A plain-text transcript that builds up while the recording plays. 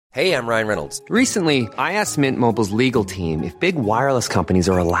Hey, I'm Ryan Reynolds. Recently, I asked Mint Mobile's legal team if big wireless companies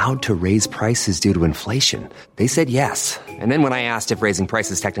are allowed to raise prices due to inflation. They said yes. And then when I asked if raising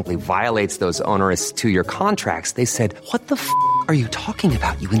prices technically violates those onerous two-year contracts, they said, "What the f*** are you talking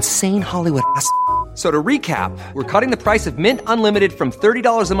about, you insane Hollywood ass?" So to recap, we're cutting the price of Mint Unlimited from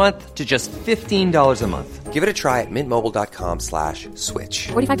 $30 a month to just $15 a month. Give it a try at mintmobile.com/switch.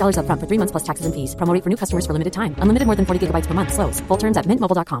 $45 up front for 3 months plus taxes and fees. Promo rate for new customers for limited time. Unlimited more than 40 gigabytes per month. Slows full terms at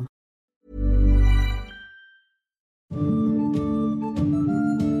mintmobile.com.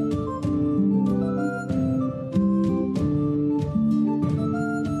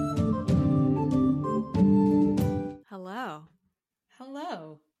 Hello.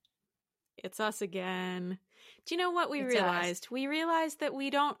 Hello. It's us again. Do you know what we It's realized? We realized that we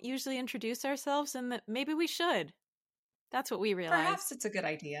don't usually introduce ourselves and that maybe we should. That's what we realized. Perhaps it's a good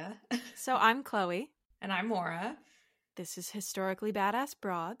idea. So I'm Chloe. And I'm Maura. This is Historically Badass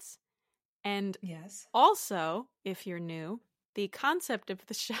Broads. And Yes. also, if you're new, the concept of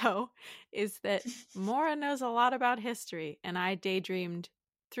the show is that Maura knows a lot about history, and I daydreamed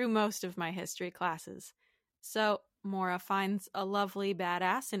through most of my history classes. So Maura finds a lovely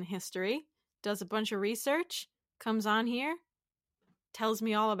badass in history, does a bunch of research, comes on here, tells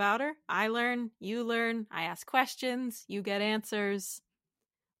me all about her. I learn, you learn, I ask questions, you get answers.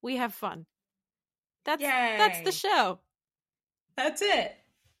 We have fun. That's the Yay. show. That's it.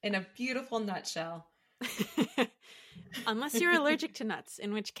 In a beautiful nutshell. Unless you're allergic to nuts,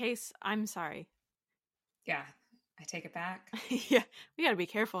 in which case, I'm sorry. Yeah, I take it back. Yeah, we gotta be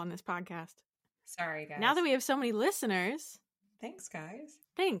careful on this podcast. Sorry, guys. Now that we have so many listeners, Thanks, guys.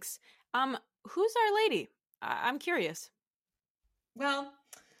 thanks. Who's our lady? I'm curious. Well,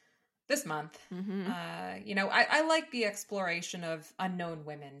 this month, Mm-hmm. I like the exploration of unknown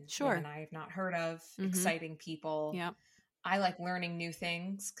women. Sure. Women I have not heard of, Mhm. exciting people. Yep. I like learning new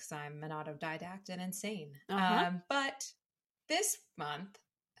things because I'm an autodidact and insane. Uh-huh. But this month,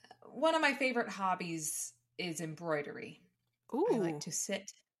 one of my favorite hobbies is embroidery. Ooh. I like to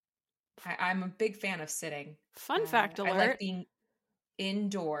sit. I'm a big fan of sitting. Fun fact I alert. like being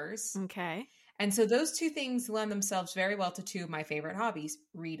indoors. Okay. And so those two things lend themselves very well to two of my favorite hobbies,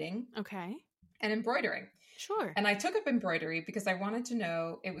 reading Okay. and embroidering. Sure. And I took up embroidery because I wanted to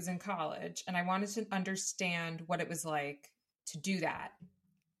know, it was in college, and I wanted to understand what it was like to do that.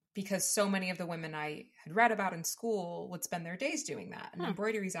 Because so many of the women I had read about in school would spend their days doing that. And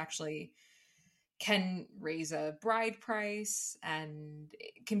embroideries actually can raise a bride price, and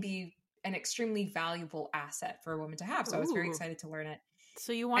it can be an extremely valuable asset for a woman to have. So I was very Ooh. excited to learn it.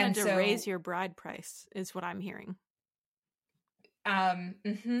 So you wanted And to so- raise your bride price, is what I'm hearing.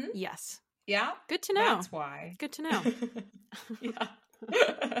 Yes. Yeah. Good to know. That's why. Good to know. Yeah.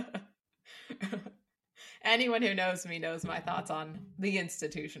 Anyone who knows me knows my thoughts on the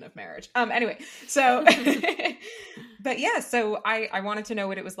institution of marriage. Anyway, so, but yeah, so I wanted to know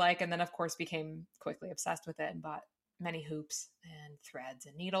what it was like, and then of course became quickly obsessed with it and bought many hoops and threads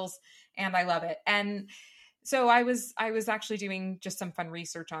and needles, and I love it. And so I was actually doing just some fun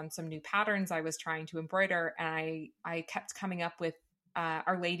research on some new patterns I was trying to embroider, and I kept coming up with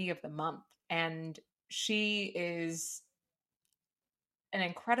Our Lady of the Month, and she is an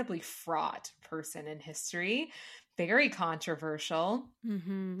incredibly fraught person in history, very controversial,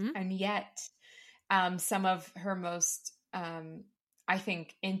 Mm-hmm. and yet some of her most, I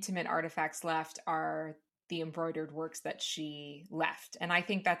think, intimate artifacts left are the embroidered works that she left. And I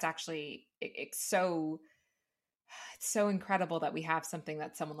think that's actually it's so incredible that we have something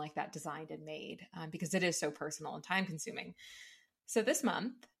that someone like that designed and made, because it is so personal and time consuming. So this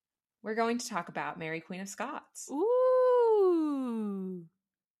month, we're going to talk about Mary, Queen of Scots. Ooh.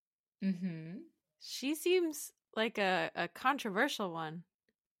 Mm-hmm. She seems like a controversial one.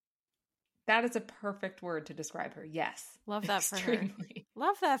 That is a perfect word to describe her. Yes. Love that for her. Extremely.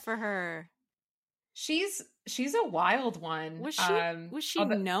 Love that for her. She's a wild one. Was she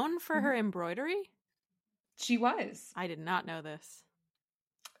known for her embroidery? She was. I did not know this.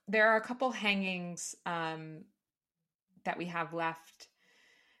 There are a couple hangings that we have left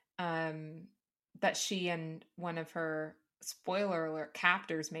that she and one of her, spoiler alert,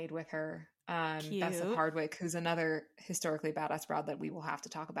 captors made with her. Bessa Hardwick, who's another historically badass broad that we will have to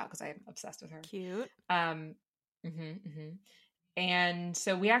talk about because I'm obsessed with her. Cute. And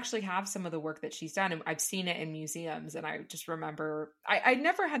so we actually have some of the work that she's done, and I've seen it in museums. And I just remember I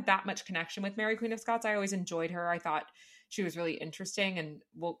never had that much connection with Mary, Queen of Scots. I always enjoyed her. I thought she was really interesting, and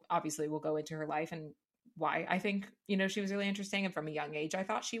we'll go into her life and why I think, she was really interesting. And from a young age, I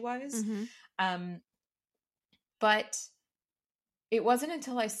thought she was. Mm-hmm. But it wasn't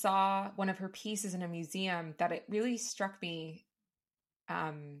until I saw one of her pieces in a museum that it really struck me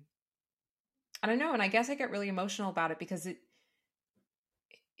I don't know. And I guess I get really emotional about it because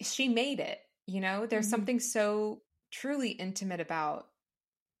she made it, you know, there's something so truly intimate about,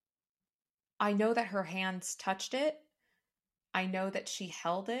 I know that her hands touched it. I know that she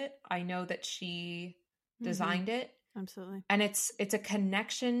held it. I know that she designed it. Absolutely. And it's a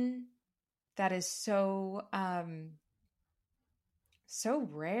connection that is so so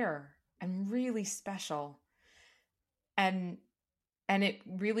rare and really special. And it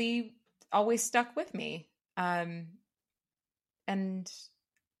really always stuck with me. And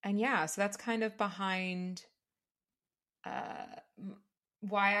yeah, so that's kind of behind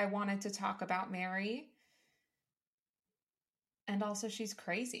why I wanted to talk about Mary. And also she's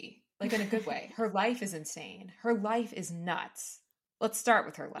crazy, like in a good way. Her life is insane. Her life is nuts. Let's start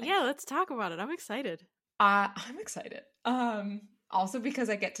with her life. Yeah, let's talk about it. I'm excited. I'm excited. Also because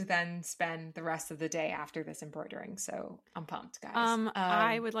I get to then spend the rest of the day after this embroidering. So I'm pumped, guys.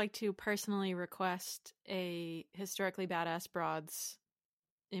 I would like to personally request a Historically Badass Broads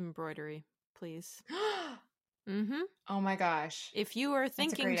embroidery, please. Oh my gosh. If you are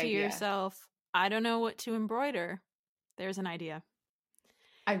thinking to yourself, I don't know what to embroider, there's an idea.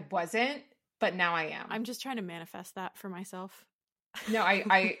 I wasn't, but now I am. I'm just trying to manifest that for myself. No,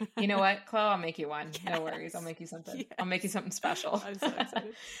 I you know what, Chloe, I'll make you one. Yes. No worries. I'll make you something. Yes. I'll make you something special. I'm so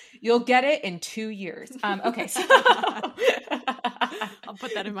excited. You'll get it in 2 years. Okay, so I'll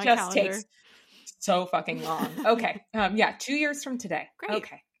put that in my just calendar. takes so fucking long. Okay. Yeah, 2 years from today. Great.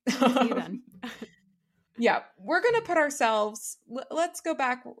 Okay. See you then. Yeah, we're going to put ourselves, let's go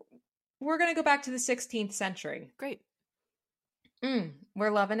back. We're going to go back to the 16th century. Great.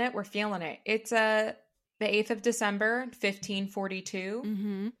 We're loving it. We're feeling it. It's the 8th of December, 1542.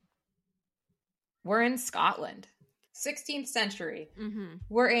 Mm-hmm. We're in Scotland. 16th century. Mm-hmm.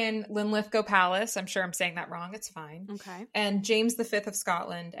 We're in Linlithgow Palace. I'm sure I'm saying that wrong. It's fine. Okay. And James V of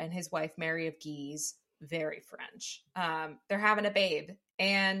Scotland and his wife Mary of Guise, very French. They're having a babe,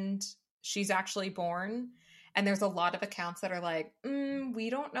 and she's actually born. And there's a lot of accounts that are like, we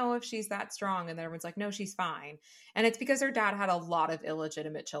don't know if she's that strong. And then everyone's like, no, she's fine. And it's because her dad had a lot of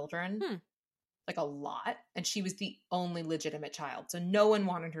illegitimate children, like a lot. And she was the only legitimate child. So no one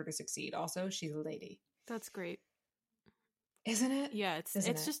wanted her to succeed. Also, she's a lady. That's great. Isn't it? Yeah, it's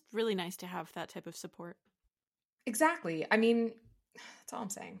just really nice to have that type of support. Exactly. I mean, that's all I'm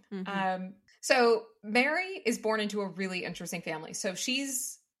saying. Mm-hmm. So Mary is born into a really interesting family. So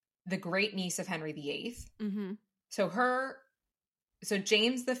she's the great niece of Henry VIII. Mm-hmm. So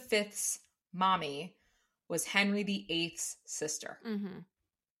James V's mommy was Henry VIII's sister. Mm-hmm.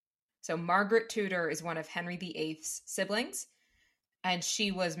 So Margaret Tudor is one of Henry VIII's siblings, and she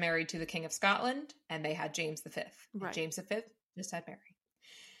was married to the King of Scotland, and they had James V. Right. James V just had Mary.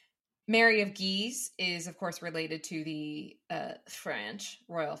 Mary of Guise is, of course, related to the French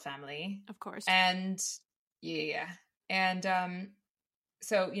royal family. Of course. And yeah. And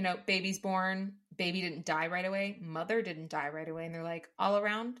so, you know, baby's born. Baby didn't die right away. Mother didn't die right away. And they're like, all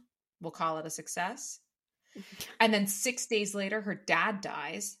around, we'll call it a success. And then 6 days later, her dad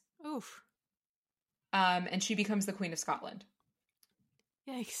dies. Oof. And she becomes the Queen of Scotland.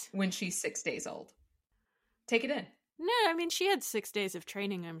 Yikes. When she's 6 days old. Take it in. No, I mean, she had 6 days of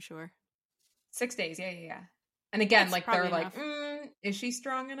training, I'm sure. 6 days, yeah. And again, That's like, they're probably like, is she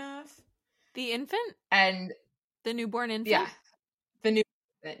strong enough? The infant? And The newborn infant? yeah, the new,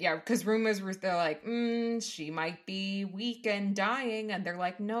 yeah, because rumors were, they're like, she might be weak and dying. And they're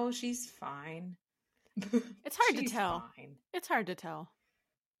like, no, she's fine. It's hard to She's tell. fine. It's hard to tell.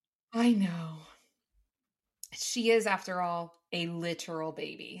 I know. She is, after all, a literal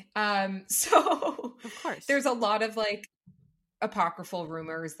baby. So Of course. there's a lot of like apocryphal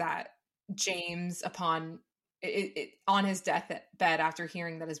rumors that James, upon on his deathbed after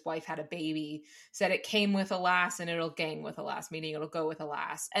hearing that his wife had a baby, said it came with a lass and it'll gang with a lass, meaning it'll go with a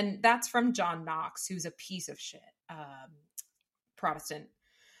lass. And that's from John Knox, who's a piece of shit Protestant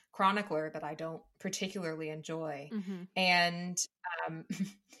chronicler that I don't particularly enjoy. Mm-hmm. And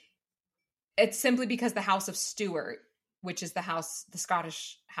it's simply because the House of Stuart, which is the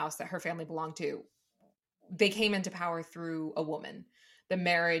Scottish house that her family belonged to, they came into power through a woman. The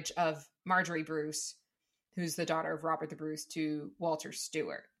marriage of Marjorie Bruce, who's the daughter of Robert the Bruce, to Walter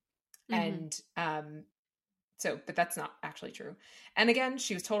Stewart. Mm-hmm. And but that's not actually true. And again,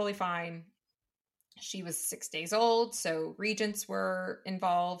 she was totally fine. She was 6 days old, so regents were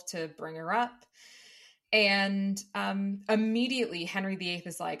involved to bring her up. And immediately Henry VIII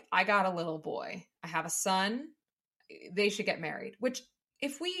is like, I got a little boy. I have a son. They should get married. Which,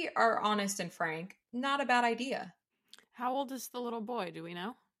 if we are honest and frank, not a bad idea. How old is the little boy? Do we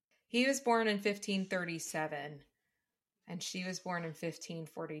know? He was born in 1537. And she was born in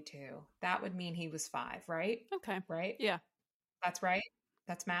 1542. That would mean he was 5, right? Okay. Right? Yeah. That's right.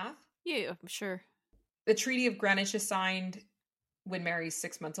 That's math. Yeah, sure. The Treaty of Greenwich is signed when Mary's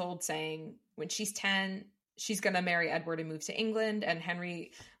 6 months old, saying when she's 10, she's going to marry Edward and move to England, and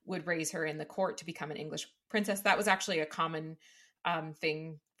Henry would raise her in the court to become an English princess. That was actually a common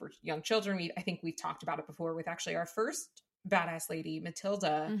thing for young children. I think we've talked about it before with actually our first badass lady,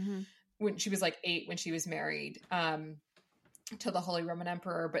 Matilda, when she was like 8 when she was married to the Holy Roman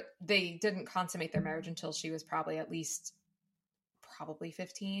Emperor, but they didn't consummate their marriage until she was probably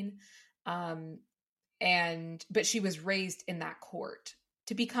 15. But she was raised in that court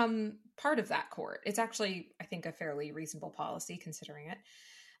to become part of that court. It's actually, I think, a fairly reasonable policy considering it.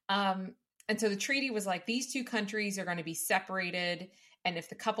 And so the treaty was like, these two countries are going to be separated. And if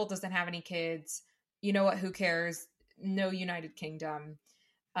the couple doesn't have any kids, you know what, who cares? No United Kingdom.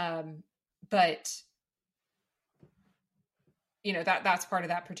 But you know, that's part of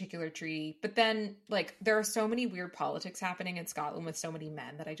that particular treaty. But then, like, there are so many weird politics happening in Scotland with so many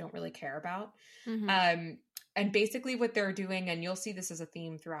men that I don't really care about. And basically what they're doing, and you'll see this as a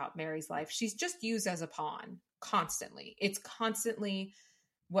theme throughout Mary's life, she's just used as a pawn constantly. It's constantly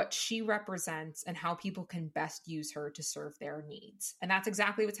what she represents and how people can best use her to serve their needs. And that's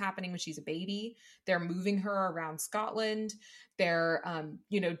exactly what's happening when she's a baby. They're moving her around Scotland. They're,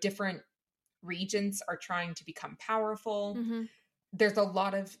 different regions are trying to become powerful. There's a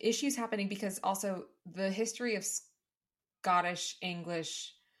lot of issues happening because also the history of Scottish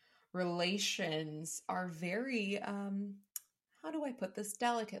English relations are very, how do I put this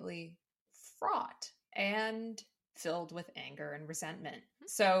delicately, fraught and filled with anger and resentment.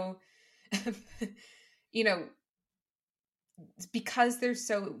 So, because there's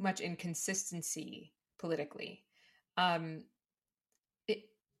so much inconsistency politically,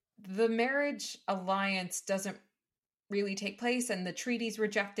 the marriage alliance doesn't really take place and the treaty's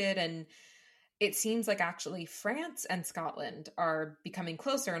rejected, and it seems like actually France and Scotland are becoming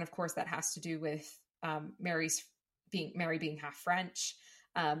closer. And of course that has to do with Mary being half French,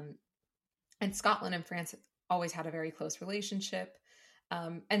 and Scotland and France always had a very close relationship.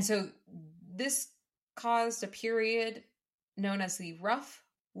 And so this caused a period known as the Rough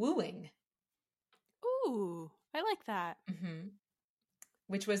Wooing. Ooh, I like that.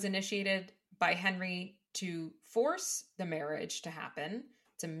 Which was initiated by Henry to force the marriage to happen.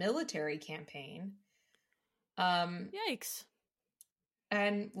 It's a military campaign. Yikes.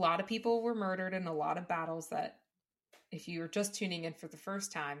 And a lot of people were murdered in a lot of battles that, if you're just tuning in for the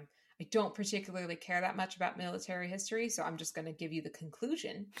first time, I don't particularly care that much about military history, so I'm just going to give you the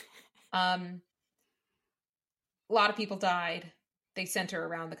conclusion. A lot of people died. They sent her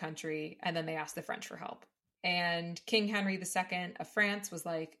around the country, and then they asked the French for help. And King Henry II of France was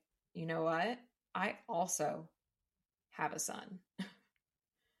like, you know what? I also have a son.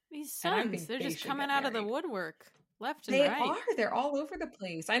 These sons, they're just coming out of the woodwork, left and right. They are. They're all over the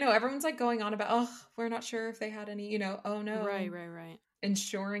place. I know everyone's like going on about, oh, we're not sure if they had any, oh no. Right.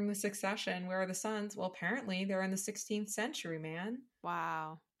 Ensuring the succession. Where are the sons? Well, apparently they're in the 16th century, man.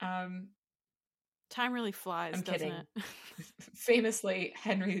 Wow. Time really flies, I'm doesn't kidding. it? Famously,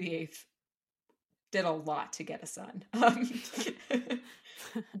 Henry VIII did a lot to get a son.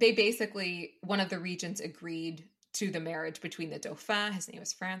 They basically, one of the regents agreed to the marriage between the Dauphin, his name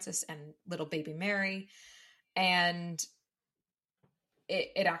was Francis, and little baby Mary. And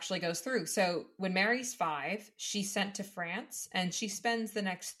it actually goes through. So when Mary's 5, she's sent to France, and she spends the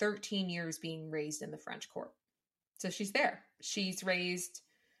next 13 years being raised in the French court. So she's there. She's raised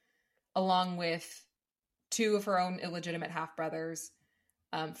along with 2 of her own illegitimate half-brothers,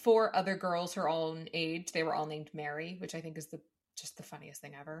 4 other girls her own age. They were all named Mary, which I think is just the funniest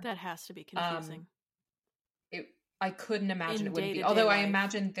thing ever. That has to be confusing. I couldn't imagine it wouldn't be. day-to-day Although I life.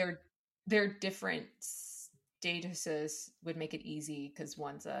 imagine their different statuses would make it easy because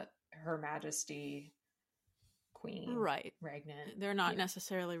one's a Her Majesty Queen, Right. Regnant. They're not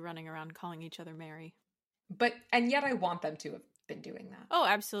necessarily running around calling each other Mary. And yet I want them to have been doing that. Oh,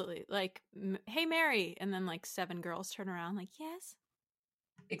 absolutely. Like, hey, Mary. And then like 7 girls turn around like, yes.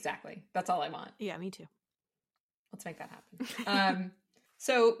 Exactly. That's all I want. Yeah, me too. Let's make that happen.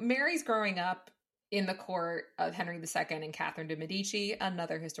 So Mary's growing up in the court of Henry II and Catherine de Medici,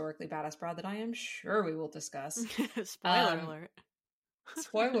 another historically badass broad that I am sure we will discuss. Spoiler alert.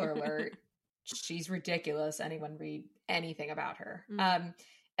 Spoiler alert. She's ridiculous. Anyone read anything about her.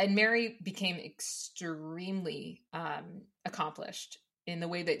 And Mary became extremely accomplished in the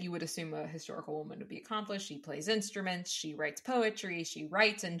way that you would assume a historical woman would be accomplished. She plays instruments, she writes poetry, she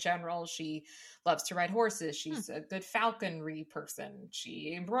writes in general, she loves to ride horses, she's a good falconry person,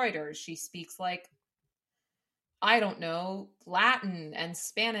 she embroiders, she speaks like I don't know, Latin and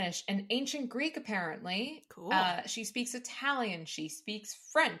Spanish and ancient Greek, apparently. Cool. She speaks Italian. She speaks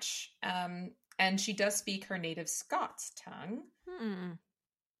French. And she does speak her native Scots tongue,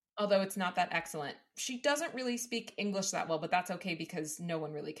 although it's not that excellent. She doesn't really speak English that well, but that's okay because no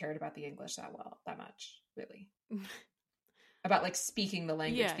one really cared about the English that much, really. About like speaking the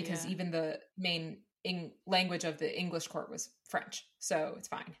language, because even the main language of the English court was French, so it's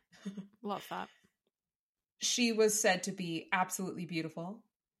fine. Love that. She was said to be absolutely beautiful.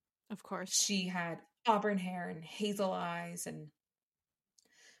 Of course. She had auburn hair and hazel eyes and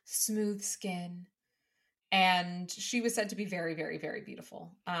smooth skin. And she was said to be very, very, very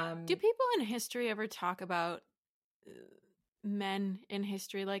beautiful. Do people in history ever talk about men in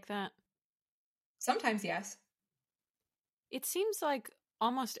history like that? Sometimes, yes. It seems like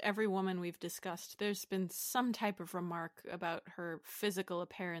almost every woman we've discussed, there's been some type of remark about her physical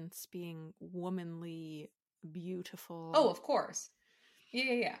appearance being womanly, beautiful. Oh, of course.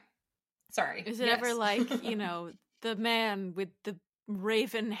 Yeah. Sorry. Is it ever like, you know, the man with the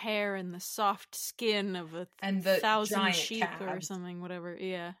raven hair and the soft skin of a and the 1,000 sheep calves. Or something, whatever.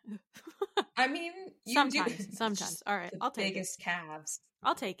 Yeah. I mean, sometimes. All right, I'll take it. Biggest calves.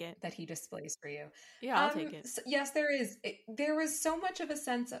 I'll take it. That he displays for you. Yeah, I'll take it. Yes, there is. There was so much of a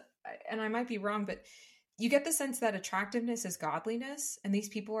sense of, and I might be wrong, but you get the sense that attractiveness is godliness, and these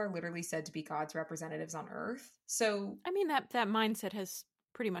people are literally said to be God's representatives on earth. So, I mean, that mindset has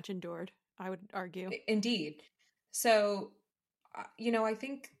pretty much endured, I would argue. Indeed. So, you know, I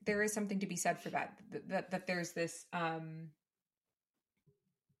think there is something to be said for that there's this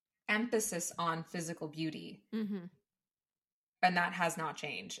emphasis on physical beauty. Mm-hmm. And that has not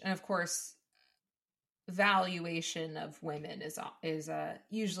changed. And of course, valuation of women is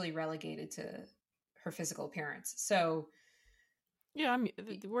usually relegated to her physical appearance. So, yeah,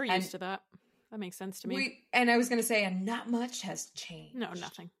 we're used to that. That makes sense to me. And I was going to say, and not much has changed. No,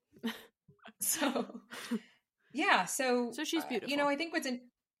 nothing. So, yeah. So she's beautiful. You know, I think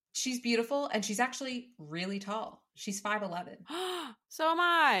she's beautiful, and she's actually really tall. She's 5'11". So am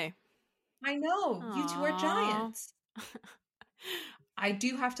I. I know. Aww. You two are giants. I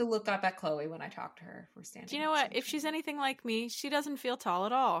do have to look up at Chloe when I talk to her if we're standing. Do you know what? If she's anything like me, she doesn't feel tall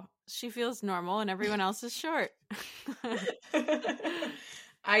at all. She feels normal, and everyone else is short. That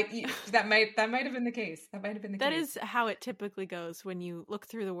might have been the case. That is how it typically goes when you look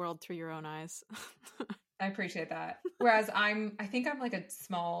through the world through your own eyes. I appreciate that. Whereas I think I'm like a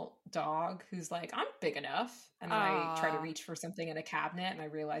small dog who's like, I'm big enough. And then I try to reach for something in a cabinet and I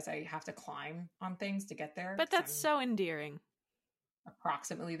realize I have to climb on things to get there. But that's so endearing.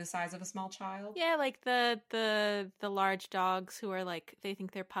 Approximately the size of a small child. Yeah, like the large dogs who are like, they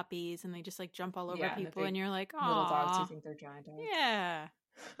think they're puppies and they just like jump all over people and you're like, oh, little dogs who think they're giant dogs. Yeah.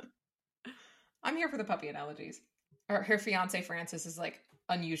 I'm here for the puppy analogies. Her fiance Francis is like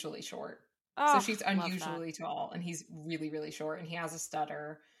unusually short. Oh, so she's unusually tall and he's really, really short and he has a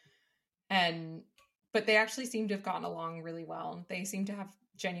stutter. But they actually seem to have gotten along really well. They seem to have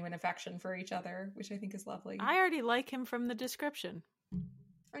genuine affection for each other, which I think is lovely. I already like him from the description.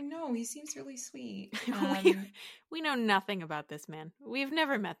 I know, he seems really sweet. We know nothing about this man. We've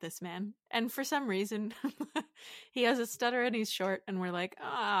never met this man. And for some reason, he has a stutter and he's short, and we're like,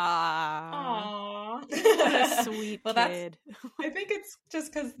 ah, what a sweet kid. I think it's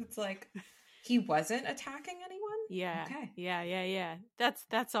just because it's like, he wasn't attacking anyone? Yeah. Okay. Yeah.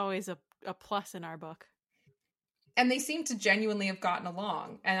 That's always a plus in our book. And they seem to genuinely have gotten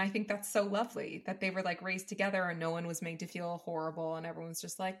along. And I think that's so lovely that they were like raised together and no one was made to feel horrible. And everyone's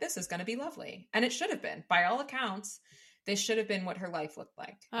just like, this is going to be lovely. And it should have been. By all accounts, this should have been what her life looked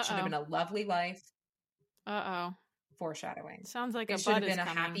like. It should have been a lovely life. Foreshadowing. Sounds like it should have been a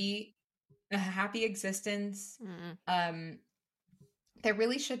happy existence. There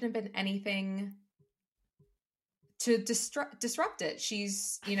really shouldn't have been anything to disrupt it.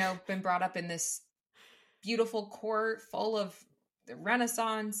 She's, been brought up in this beautiful court full of the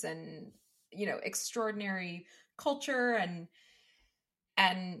Renaissance and extraordinary culture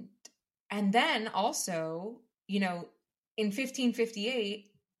and then also in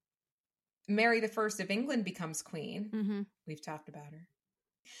 1558 Mary I of England becomes queen. Mm-hmm. We've talked about her.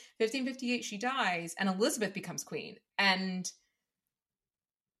 1558 she dies and Elizabeth becomes queen, and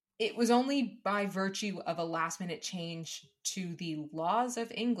it was only by virtue of a last-minute change to the laws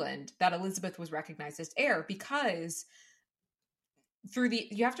of England that Elizabeth was recognized as heir, because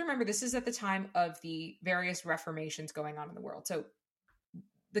you have to remember, this is at the time of the various reformations going on in the world. So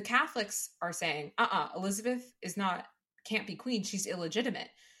the Catholics are saying, Elizabeth can't be queen. She's illegitimate.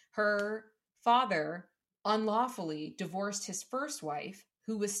 Her father unlawfully divorced his first wife,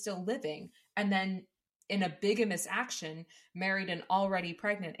 who was still living, and then in a bigamous action, married an already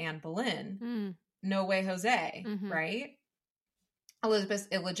pregnant Anne Boleyn. Mm. No way, Jose, Mhm. right? Elizabeth's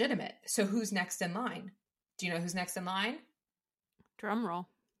illegitimate. So who's next in line? Do you know who's next in line? Drum roll.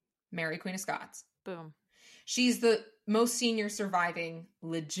 Mary, Queen of Scots. Boom. She's the most senior surviving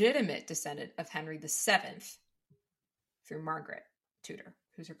legitimate descendant of Henry VII through Margaret Tudor,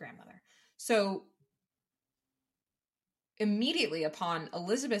 who's her grandmother. So immediately upon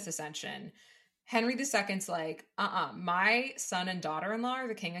Elizabeth's ascension, Henry II's like, my son and daughter-in-law are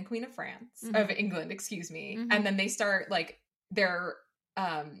the king and queen of France, of England, excuse me. Mhm. And then they start like their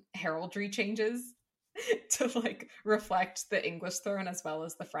heraldry changes to like reflect the English throne as well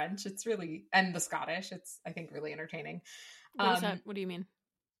as the French. It's really, and the Scottish. It's, I think, really entertaining. What is that? What do you mean?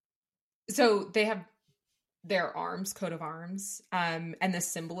 So they have their arms, coat of arms, and the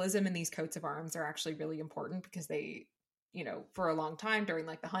symbolism in these coats of arms are actually really important because they, you know, for a long time during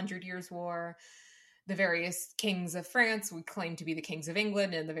like the 100 Years' War, the various kings of France would claim to be the kings of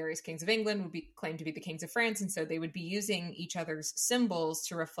England, and the various kings of England would be claimed to be the kings of France. And so they would be using each other's symbols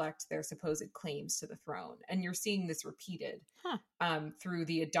to reflect their supposed claims to the throne. And you're seeing this repeated through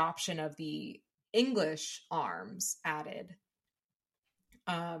the adoption of the English arms added.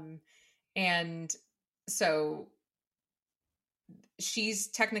 And so she's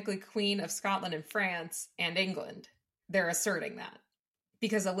technically Queen of Scotland and France and England. They're asserting that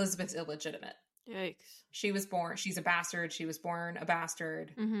because Elizabeth's illegitimate. Yikes. She's a bastard. She was born a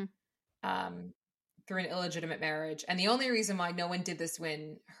bastard through an illegitimate marriage. And the only reason why no one did this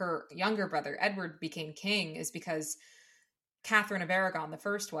when her younger brother, Edward, became king is because Catherine of Aragon, the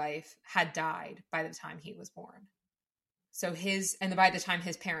first wife, had died by the time he was born. So by the time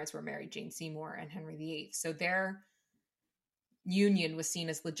his parents were married, Jane Seymour and Henry VIII. So their union was seen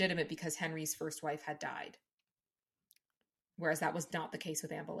as legitimate because Henry's first wife had died. Whereas that was not the case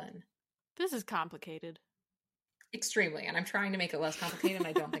with Anne Boleyn. This is complicated. Extremely. And I'm trying to make it less complicated, and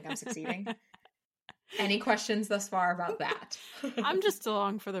I don't think I'm succeeding. Any questions thus far about that? I'm just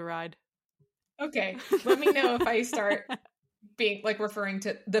along for the ride. Okay. Let me know if I start being like referring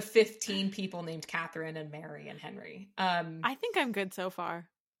to the 15 people named Catherine and Mary and Henry. I think I'm good so far.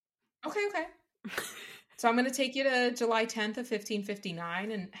 Okay. So I'm going to take you to July 10th of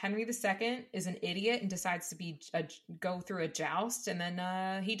 1559, and Henry II is an idiot and decides to go through a joust, and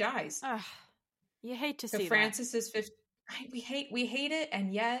then he dies. Ugh, you hate to So see Francis is 50. We hate it,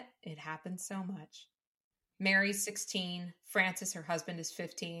 and yet it happens so much. Mary's 16. Francis, her husband, is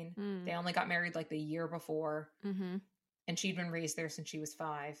 15. They only got married like the year before, and she'd been raised there since she was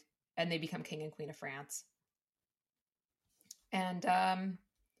 5, and they become king and queen of France. And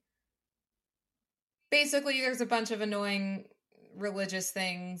basically, there's a bunch of annoying religious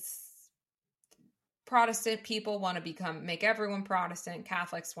things. Protestant people want to make everyone Protestant.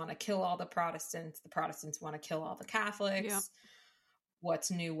 Catholics want to kill all the Protestants. The Protestants want to kill all the Catholics. Yep.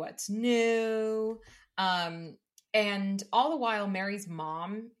 What's new? And all the while, Mary's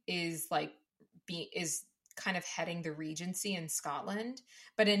mom is kind of heading the regency in Scotland.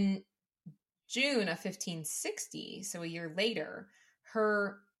 But in June of 1560, so a year later,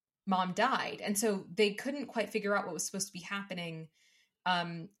 her mom died. And so they couldn't quite figure out what was supposed to be happening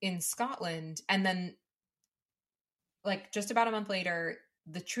in Scotland. And then like just about a month later,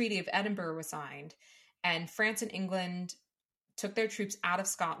 the Treaty of Edinburgh was signed, and France and England took their troops out of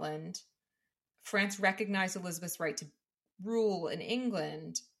Scotland. France recognized Elizabeth's right to rule in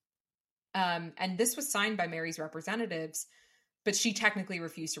England. And this was signed by Mary's representatives, but she technically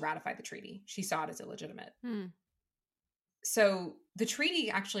refused to ratify the treaty. She saw it as illegitimate. So the treaty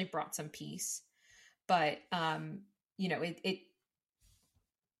actually brought some peace, but, it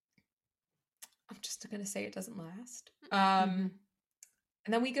I'm just going to say it doesn't last. And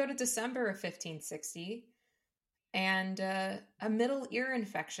then we go to December of 1560, and a middle ear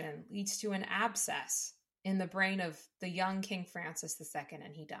infection leads to an abscess in the brain of the young King Francis II,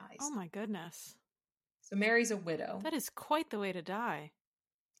 and he dies. Oh my goodness. So Mary's a widow. That is quite the way to die.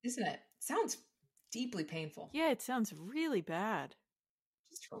 Isn't it? Sounds deeply painful. Yeah, it sounds really bad.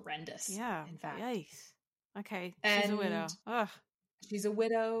 Just horrendous. Yeah. In fact. Yikes. Okay. And she's a widow. Ugh. She's a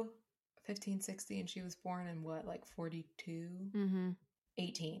widow, 1560, and she was born in 42?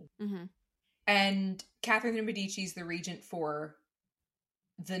 18. And Catherine de Medici is the regent for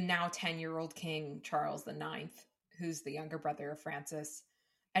the now 10-year-old King Charles IX, who's the younger brother of Francis.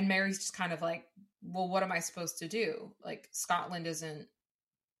 And Mary's just kind of like, well, what am I supposed to do? Like,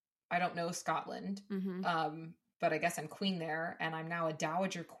 I don't know Scotland, but I guess I'm queen there, and I'm now a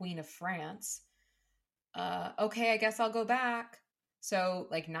dowager queen of France. Okay, I guess I'll go back. So,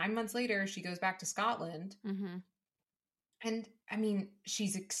 like 9 months later, she goes back to Scotland, And I mean,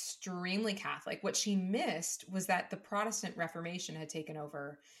 she's extremely Catholic. What she missed was that the Protestant Reformation had taken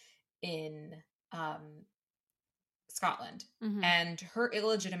over in Scotland. Mhm. And her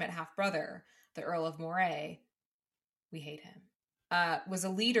illegitimate half brother, the Earl of Moray, we hate him, was a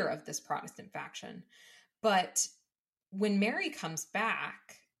leader of this Protestant faction. But when Mary comes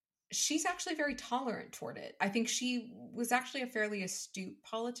back, she's actually very tolerant toward it. I think she was actually a fairly astute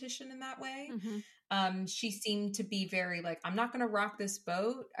politician in that way. Mhm. She seemed to be very like, I'm not going to rock this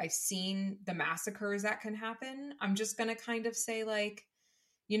boat. I've seen the massacres that can happen. I'm just going to kind of say like,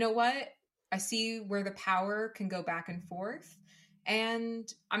 you know what? I see where the power can go back and forth.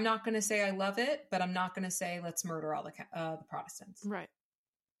 And I'm not going to say I love it, but I'm not going to say let's murder all the Protestants. Right.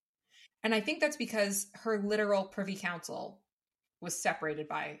 And I think that's because her literal privy council was separated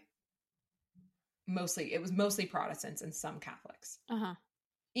by mostly Protestants and some Catholics. Uh-huh.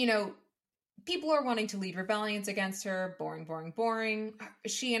 You know, people are wanting to lead rebellions against her. Boring, boring, boring.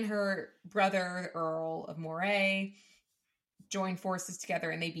 She and her brother, the Earl of Moray, join forces together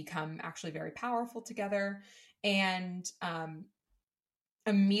and they become actually very powerful together. And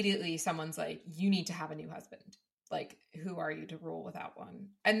immediately someone's like, you need to have a new husband. Like, who are you to rule without one?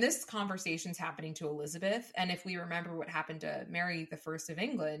 And this conversation's happening to Elizabeth. And if we remember what happened to Mary the First of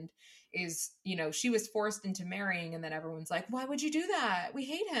England is, you know, she was forced into marrying and then everyone's like, why would you do that? We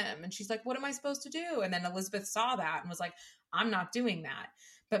hate him. And she's like, what am I supposed to do? And then Elizabeth saw that and was like, I'm not doing that.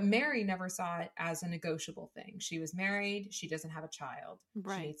 But Mary never saw it as a negotiable thing. She was married. She doesn't have a child.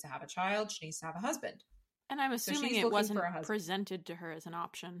 Right. She needs to have a child. She needs to have a husband. And I'm assuming she's it looking wasn't for a husband. presented to her as an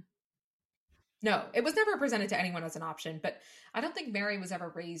option. No, it was never presented to anyone as an option, but I don't think Mary was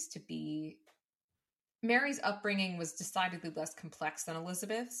ever raised to be... Mary's upbringing was decidedly less complex than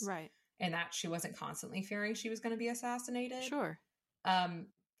Elizabeth's. Right. In that she wasn't constantly fearing she was going to be assassinated. Sure. And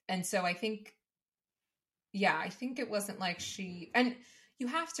so I think it wasn't like she... And you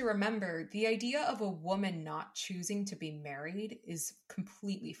have to remember, the idea of a woman not choosing to be married is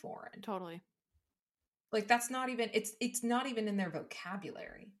completely foreign. Totally. Like, that's not even... It's not even in their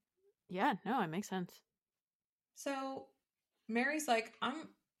vocabulary. Yeah, no, it makes sense. So Mary's like, I'm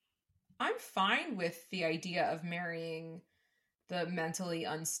fine with the idea of marrying the mentally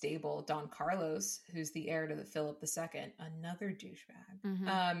unstable Don Carlos, who's the heir to the Philip II, another douchebag.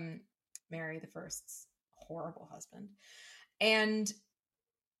 Mm-hmm. Mary the First's horrible husband. And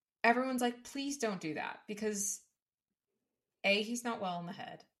everyone's like, please don't do that, because A, he's not well in the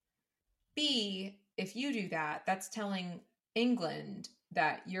head. B, if you do that, that's telling England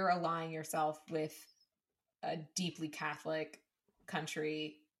that you're allying yourself with a deeply Catholic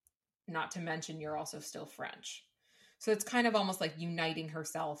country, not to mention you're also still French. So it's kind of almost like uniting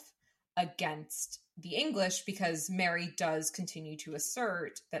herself against the English, because Mary does continue to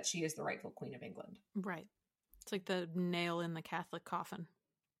assert that she is the rightful Queen of England. Right. It's like the nail in the Catholic coffin.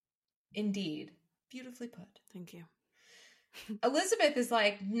 Indeed. Beautifully put. Thank you. Elizabeth is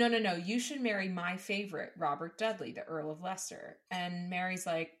like, no, you should marry my favorite, Robert Dudley, the Earl of Leicester. And Mary's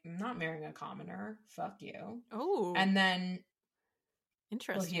like, I'm not marrying a commoner. Fuck you. Oh. And then...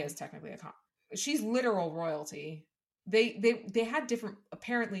 Interesting. Well, he is technically a commoner. She's literal royalty. They had different...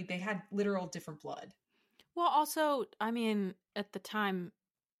 Apparently, they had literal different blood. Well, also, I mean, at the time,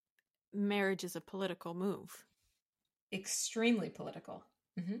 marriage is a political move. Extremely political.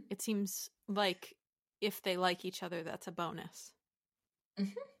 Mm-hmm. It seems like if they like each other, that's a bonus.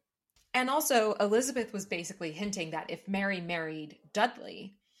 Mm-hmm. And also, Elizabeth was basically hinting that if Mary married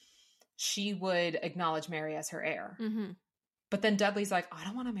Dudley, she would acknowledge Mary as her heir. Mm-hmm. But then Dudley's like, I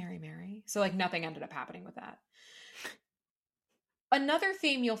don't want to marry Mary. So, like, nothing ended up happening with that. Another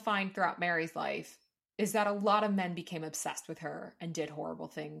theme you'll find throughout Mary's life is that a lot of men became obsessed with her and did horrible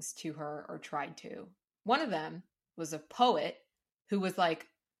things to her or tried to. One of them was a poet who was, like,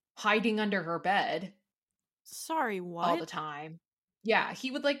 hiding under her bed. Sorry, what? All the time. Yeah, he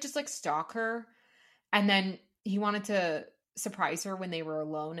would like just like stalk her, and then he wanted to surprise her when they were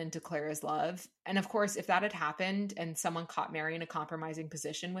alone and declare his love. And of course, if that had happened and someone caught Mary in a compromising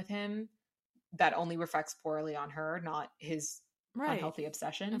position with him, that only reflects poorly on her, not his unhealthy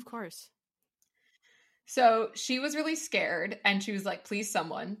obsession. Of course. So she was really scared, and she was like, please,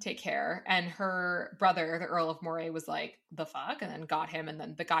 someone take care. And her brother, the Earl of Moray, was like, the fuck? And then got him, and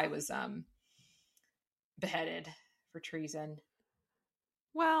then the guy was beheaded for treason.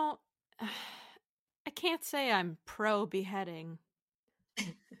 Well, I can't say I'm pro beheading,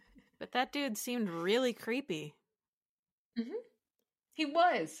 but that dude seemed really creepy. Mm-hmm. He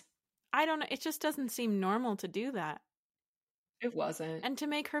was. I don't know. It just doesn't seem normal to do that. It wasn't. And to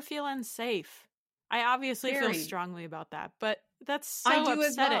make her feel unsafe. I obviously feel strongly about that, but that's so I do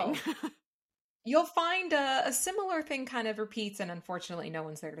upsetting. as well. you'll find a similar thing kind of repeats, and unfortunately no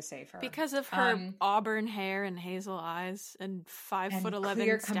one's there to save her. Because of her auburn hair and hazel eyes and 5'11"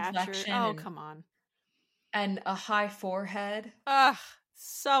 clear stature. complexion Oh, come on. And a high forehead. Ugh,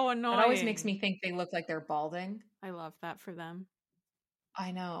 so annoying. It always makes me think they look like they're balding. I love that for them.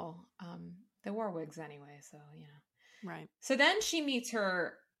 I know. They wore wigs anyway, so yeah. Right. So then she meets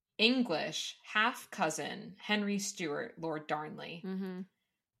her English half-cousin, Henry Stuart, Lord Darnley. Mm-hmm.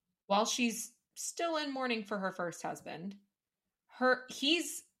 While she's still in mourning for her first husband,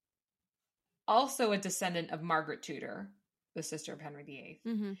 he's also a descendant of Margaret Tudor, the sister of Henry VIII.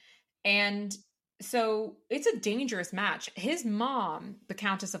 Mm-hmm. And so it's a dangerous match. His mom, the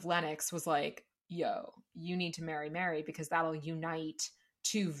Countess of Lennox, was like, yo, you need to marry Mary because that'll unite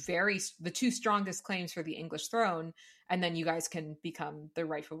the two strongest claims for the English throne, and then you guys can become the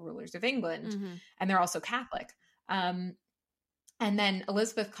rightful rulers of England. Mm-hmm. And they're also Catholic. And then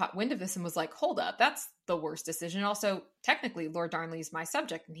Elizabeth caught wind of this and was like, hold up, that's the worst decision. Also, technically, Lord Darnley is my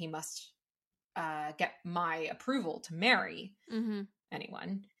subject and he must get my approval to marry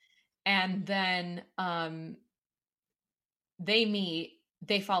anyone. And then they meet,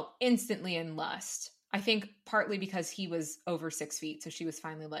 they fall instantly in lust. I think partly because he was over 6 feet. So she was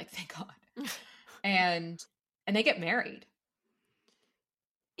finally like, thank God. and they get married.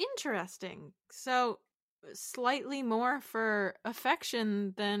 Interesting. So slightly more for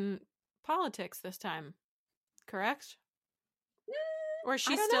affection than politics this time, correct? Or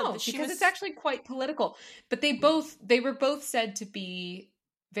she still because it's actually quite political. But they were both said to be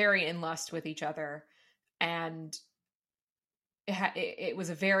very in lust with each other, and it was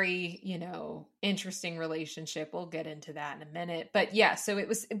a very, interesting relationship. We'll get into that in a minute. But yeah, so it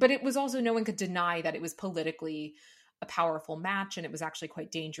was also, no one could deny that it was politically a powerful match, and it was actually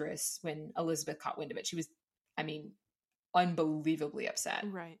quite dangerous when Elizabeth caught wind of it. She was, unbelievably upset.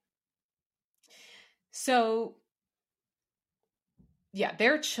 Right. So yeah,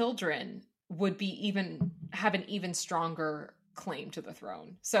 their children would have an even stronger claim to the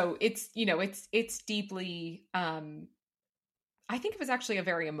throne. So it's deeply, I think it was actually a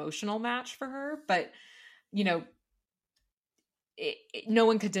very emotional match for her, but no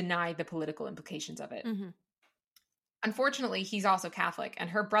one could deny the political implications of it. Mm-hmm. Unfortunately, he's also Catholic, and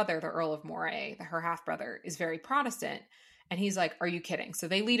her brother, the Earl of Moray, her half-brother, is very Protestant. And he's like, are you kidding? So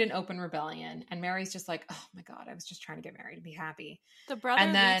they lead an open rebellion, and Mary's just like, oh my God, I was just trying to get married and be happy. The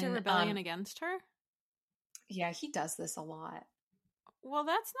brother leads a rebellion against her? Yeah, he does this a lot. Well,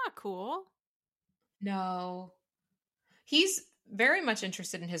 that's not cool. No. He's very much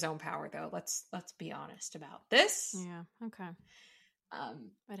interested in his own power, though. Let's be honest about this. Yeah, okay.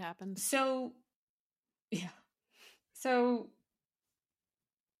 It happens. So, yeah. So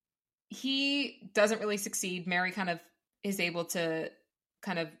he doesn't really succeed. Mary kind of is able to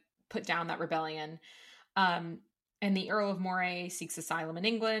kind of put down that rebellion. And the Earl of Moray seeks asylum in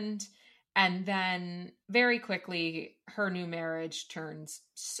England. And then very quickly, her new marriage turns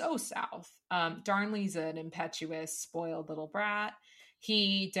so south. Darnley's an impetuous, spoiled little brat.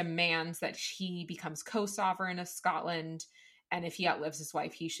 He demands that he becomes co-sovereign of Scotland. And if he outlives his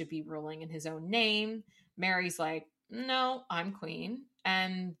wife, he should be ruling in his own name. Mary's like, no, I'm queen.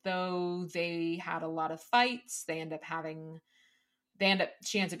 And though they had a lot of fights, she ends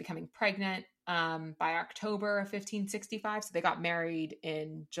up becoming pregnant by October of 1565. So they got married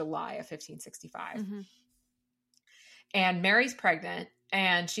in July of 1565. Mm-hmm. And Mary's pregnant,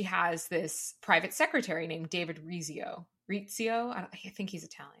 and she has this private secretary named David Rizzio. I think he's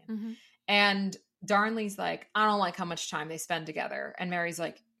Italian. Mm-hmm. And Darnley's like, I don't like how much time they spend together. And Mary's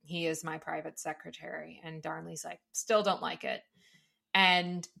like, he is my private secretary. And Darnley's like, still don't like it.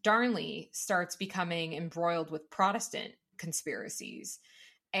 And Darnley starts becoming embroiled with Protestant conspiracies.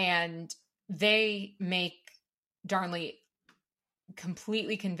 And they make Darnley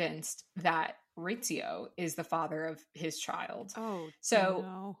completely convinced that Rizzio is the father of his child. Oh, so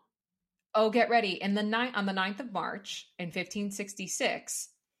no. Oh, get ready. On the 9th of March in 1566,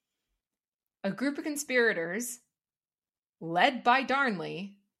 a group of conspirators led by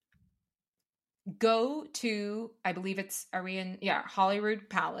Darnley go to, I believe it's Holyrood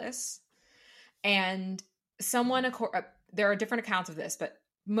Palace, and there are different accounts of this, but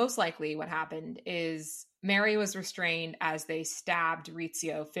most likely what happened is Mary was restrained as they stabbed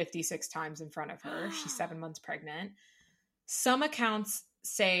Rizzio 56 times in front of her. She's 7 months pregnant. Some accounts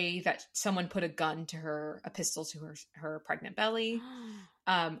say that someone put a pistol to her pregnant belly.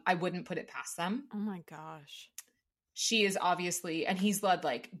 I wouldn't put it past them. Oh my gosh. She is obviously, and he's led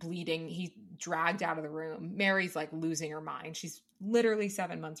like bleeding. He's dragged out of the room. Mary's like losing her mind. She's literally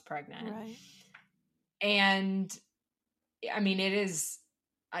 7 months pregnant. Right. And I mean, it is,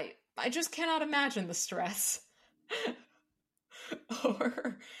 I just cannot imagine the stress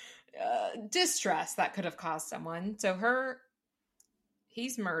or distress that could have caused someone. So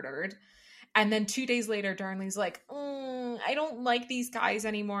he's murdered. And then 2 days later, Darnley's like, I don't like these guys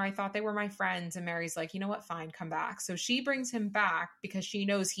anymore. I thought they were my friends. And Mary's like, you know what? Fine, come back. So she brings him back because she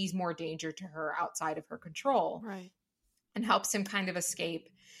knows he's more danger to her outside of her control. Right. And helps him kind of escape.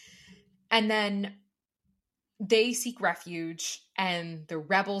 And then they seek refuge, and the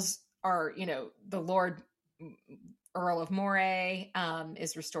rebels are, the Lord Earl of Moray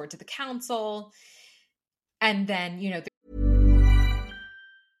is restored to the council. And then,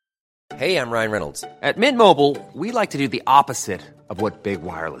 Hey, I'm Ryan Reynolds. At Mint Mobile, we like to do the opposite of what Big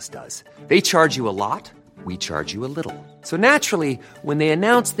Wireless does. They charge you a lot. We charge you a little. So naturally, when they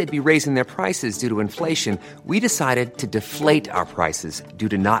announced they'd be raising their prices due to inflation, we decided to deflate our prices due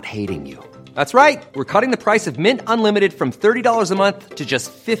to not hating you. That's right. We're cutting the price of Mint Unlimited from $30 a month to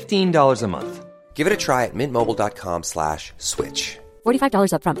just $15 a month. Give it a try at mintmobile.com/switch.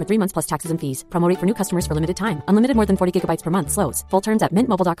 $45 up front for 3 months plus taxes and fees. Promo rate for new customers for limited time. Unlimited more than 40 gigabytes per month slows. Full terms at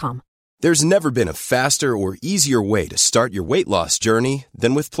mintmobile.com. There's never been a faster or easier way to start your weight loss journey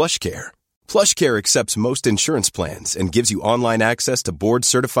than with PlushCare. PlushCare accepts most insurance plans and gives you online access to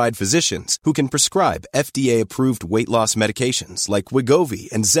board-certified physicians who can prescribe FDA-approved weight loss medications like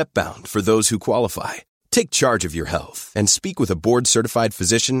Wegovy and Zepbound for those who qualify. Take charge of your health and speak with a board-certified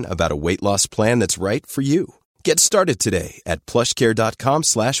physician about a weight loss plan that's right for you. Get started today at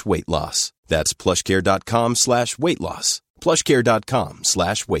plushcare.com/weight loss. That's plushcare.com/weight loss.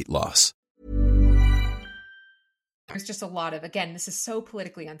 plushcare.com/weight loss. there's just a lot of, again, this is so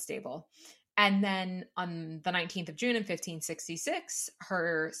politically unstable. And then on the 19th of June in 1566,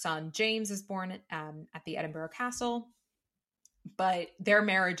 her son James is born at the Edinburgh Castle. But their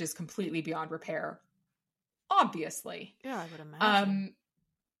marriage is completely beyond repair, obviously. Yeah, I would imagine.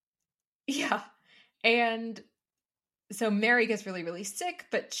 Yeah. And so Mary gets really, really sick,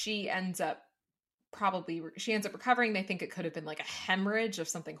 but she ends up recovering. They think it could have been like a hemorrhage of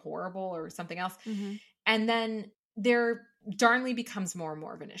something horrible or something else. Mm-hmm. And then Darnley becomes more and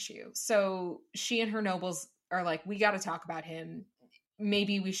more of an issue. So she and her nobles are like, we got to talk about him.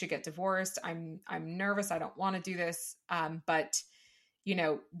 Maybe we should get divorced. I'm nervous. I don't want to do this. But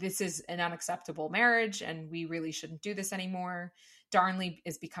this is an unacceptable marriage and we really shouldn't do this anymore. Darnley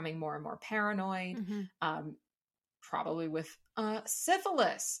is becoming more and more paranoid, probably with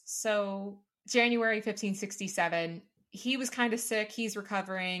syphilis. So January 1567, he was kind of sick. He's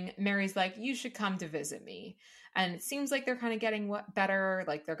recovering. Mary's like, you should come to visit me. And it seems like they're kind of getting better,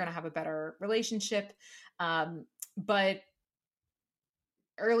 like they're going to have a better relationship. But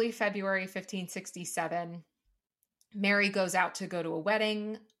early February 1567, Mary goes out to go to a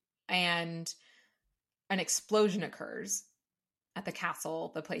wedding and an explosion occurs at the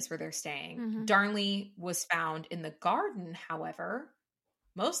castle, the place where they're staying. Mm-hmm. Darnley was found in the garden, however,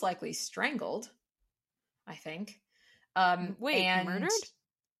 most likely strangled, I think. Murdered?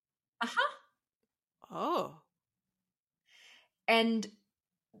 Uh-huh. Oh. And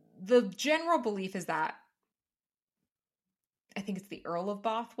the general belief is that I think it's the Earl of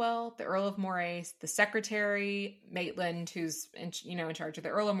Bothwell, the Earl of Moray, the secretary, Maitland, who's in charge of the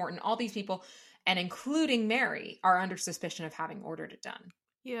Earl of Morton, all these people, and including Mary, are under suspicion of having ordered it done.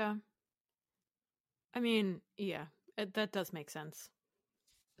 Yeah. I mean, yeah, that does make sense.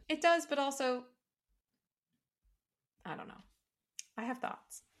 It does, but also, I don't know. I have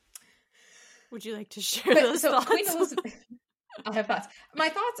thoughts. Would you like to share those thoughts? Queen Elizabeth, I have thoughts. My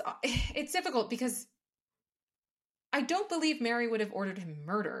thoughts, it's difficult because I don't believe Mary would have ordered him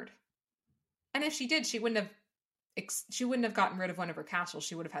murdered. And if she did, she wouldn't have gotten rid of one of her castles.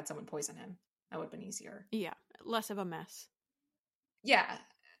 She would have had someone poison him. That would have been easier. Yeah, less of a mess. Yeah.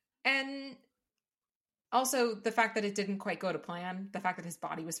 And also the fact that it didn't quite go to plan, the fact that his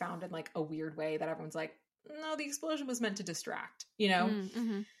body was found in like a weird way that everyone's like, no, the explosion was meant to distract,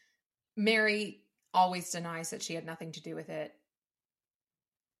 Mm-hmm. Mary always denies that she had nothing to do with it.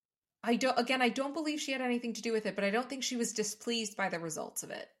 I don't believe she had anything to do with it, but I don't think she was displeased by the results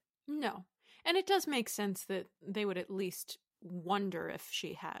of it. No. And it does make sense that they would at least wonder if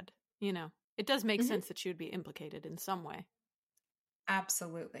she had, It does make sense that she would be implicated in some way.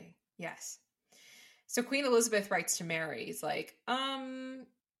 Absolutely. Yes. So Queen Elizabeth writes to Mary. He's like,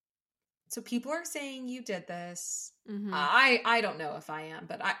 so people are saying you did this. Mm-hmm. I don't know if I am,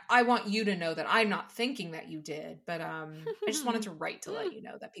 but I want you to know that I'm not thinking that you did. But I just wanted to write to let you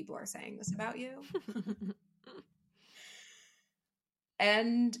know that people are saying this about you.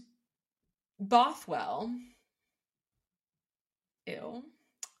 And Bothwell,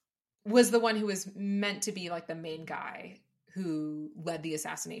 was the one who was meant to be like the main guy who led the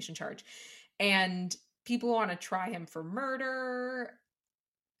assassination charge. And people want to try him for murder.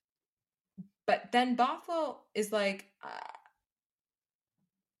 But then Bothwell is like,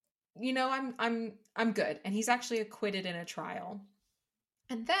 I'm good. And he's actually acquitted in a trial.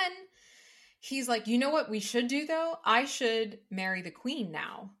 And then he's like, you know what we should do, though? I should marry the queen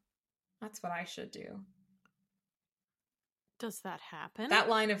now. That's what I should do. Does that happen? That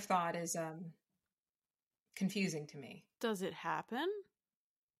line of thought is confusing to me. Does it happen?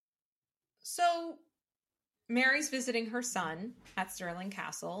 So Mary's visiting her son at Stirling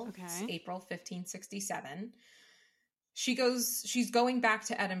Castle. Okay. It's April 1567. She's going back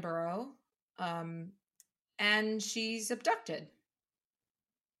to Edinburgh, and she's abducted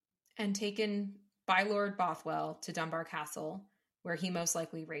and taken by Lord Bothwell to Dunbar Castle, where he most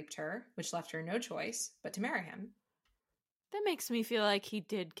likely raped her, which left her no choice but to marry him. That makes me feel like he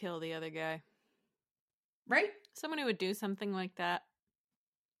did kill the other guy. Right? Someone who would do something like that.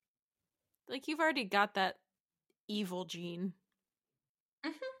 Like, you've already got that evil gene.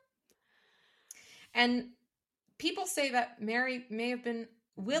 Mm-hmm. And people say that Mary may have been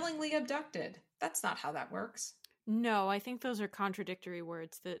willingly abducted. That's not how that works. No, I think those are contradictory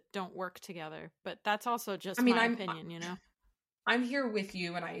words that don't work together. But that's also just my opinion, you know? I'm here with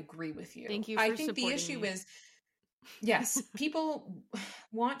you and I agree with you. Thank you for supporting supporting the issue me. is, yes, people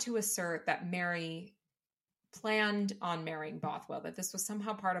want to assert that Mary planned on marrying Bothwell, that this was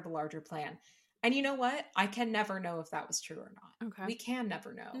somehow part of a larger plan. And you know what? I can never know if that was true or not. Okay. We can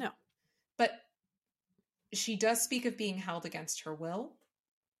never know. No. But she does speak of being held against her will.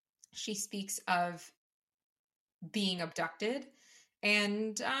 She speaks of being abducted.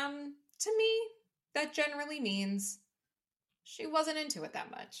 And to me, that generally means she wasn't into it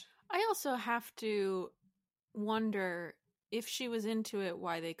that much. I also have to wonder if she was into it,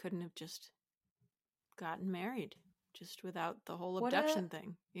 why they couldn't have just gotten married just without the whole abduction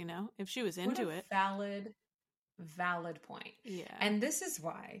thing, you know? If she was into it. Valid point. Yeah. And this is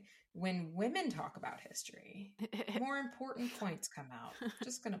why when women talk about history, more important points come out.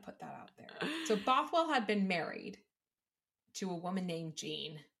 Just going to put that out there. So Bothwell had been married to a woman named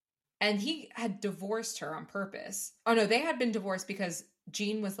Jean, and he had divorced her on purpose. Oh no, they had been divorced because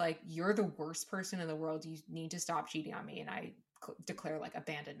Jean was like, you're the worst person in the world. You need to stop cheating on me. And I declare like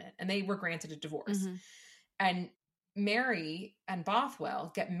abandonment. And they were granted a divorce. Mm-hmm. And Mary and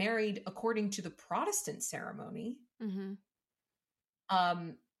Bothwell get married according to the Protestant ceremony. Mm-hmm.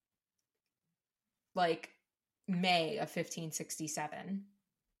 Like May of 1567.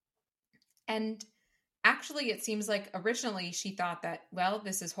 And actually, it seems like originally she thought that, well,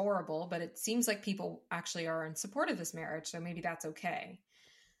 this is horrible, but it seems like people actually are in support of this marriage, so maybe that's okay.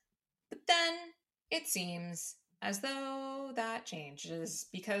 But then it seems as though that changes,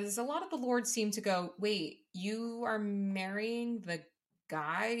 because a lot of the lords seem to go, wait, you are marrying the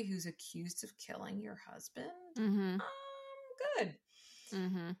guy who's accused of killing your husband? Mm-hmm. Good.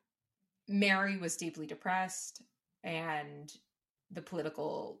 Mm-hmm. Mary was deeply depressed, and the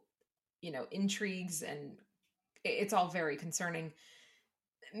political, intrigues, and it's all very concerning.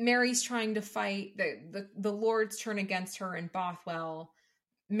 Mary's trying to fight. The lords turn against her and Bothwell.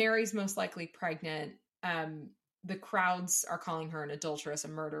 Mary's most likely pregnant. The crowds are calling her an adulteress, a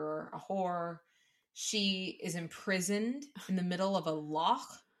murderer, a whore. She is imprisoned in the middle of a loch.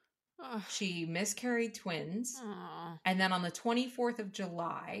 She miscarried twins. Aww. And then on the 24th of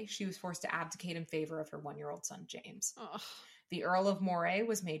July, she was forced to abdicate in favor of her 1-year-old son, James. Ugh. The Earl of Moray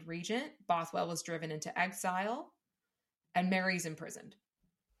was made regent. Bothwell was driven into exile. And Mary's imprisoned.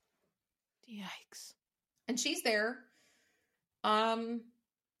 Yikes. And she's there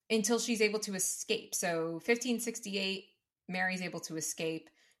until she's able to escape. So 1568, Mary's able to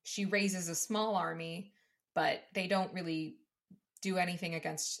escape. She raises a small army, but they don't really do anything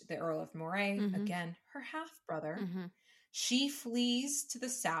against the Earl of Moray. Mm-hmm. Again, her half-brother. Mm-hmm. She flees to the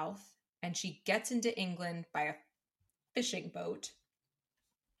south, and she gets into England by a fishing boat.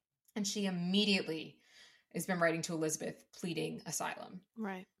 And she immediately has been writing to Elizabeth pleading asylum.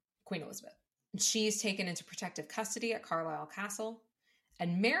 Right. Queen Elizabeth. She is taken into protective custody at Carlisle Castle.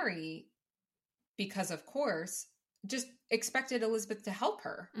 And Mary, because of course, just expected Elizabeth to help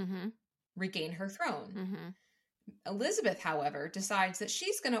her Mm-hmm. regain her throne. Mm-hmm. Elizabeth, however, decides that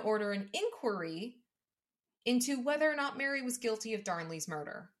she's going to order an inquiry into whether or not Mary was guilty of Darnley's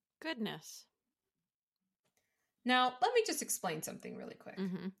murder. Goodness. Now, let me just explain something really quick.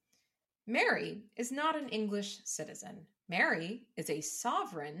 Mm-hmm. Mary is not an English citizen. Mary is a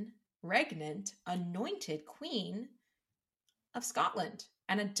sovereign, regnant, anointed queen of Scotland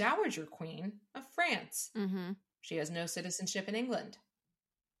and a dowager queen of France. Mm-hmm. She has no citizenship in England.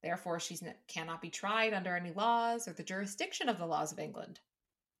 Therefore, she cannot be tried under any laws or the jurisdiction of the laws of England.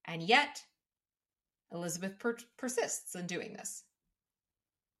 And yet, Elizabeth persists in doing this.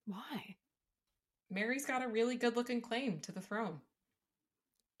 Why? Mary's got a really good-looking claim to the throne.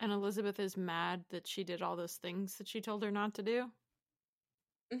 And Elizabeth is mad that she did all those things that she told her not to do?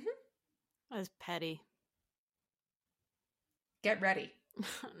 Mm-hmm. That is petty. Get ready.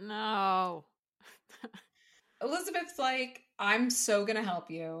 No. Elizabeth's like, I'm so gonna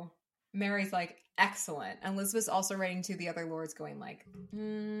help you. Mary's like, excellent. And Elizabeth's also writing to the other lords going like,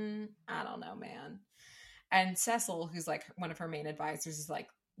 I don't know, man. And Cecil, who's like one of her main advisors, is like,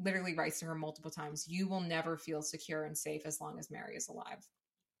 literally writes to her multiple times, you will never feel secure and safe as long as Mary is alive.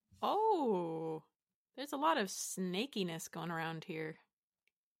 Oh, there's a lot of snakiness going around here.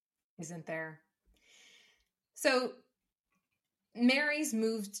 Isn't there? So Mary's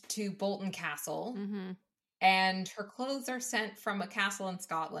moved to Bolton Castle, and her clothes are sent from a castle in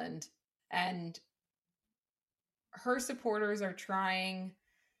Scotland, and her supporters are trying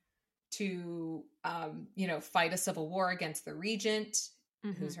to, fight a civil war against the regent,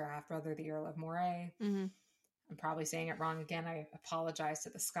 who's her half-brother, the Earl of Moray. I'm probably saying it wrong again. I apologize to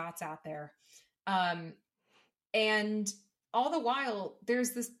the Scots out there. And all the while,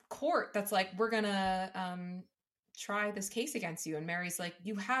 there's this court that's like, we're going to try this case against you. And Mary's like,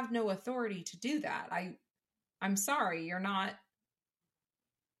 you have no authority to do that. I'm sorry. You're not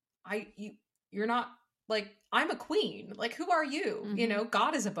like, I'm a queen. Like, who are you? You know,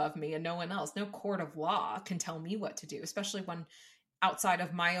 God is above me and no one else. No court of law can tell me what to do, especially when outside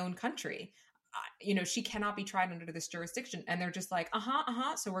of my own country. She cannot be tried under this jurisdiction. And they're just like,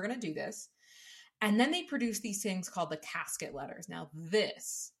 so we're going to do this. And then they produce these things called the casket letters. Now,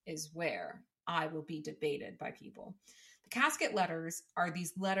 this is where I will be debated by people. The casket letters are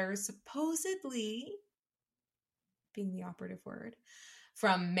these letters, supposedly, being the operative word,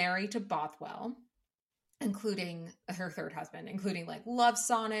 from Mary to Bothwell, including her third husband, including like love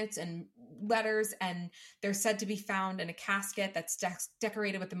sonnets and letters. And they're said to be found in a casket that's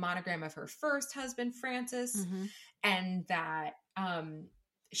decorated with the monogram of her first husband, Francis. And that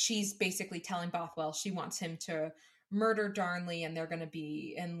she's basically telling Bothwell she wants him to murder Darnley and they're going to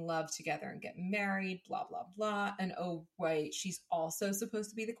be in love together and get married, blah, blah, blah. And oh, wait, she's also supposed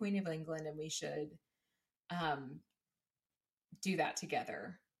to be the Queen of England and we should do that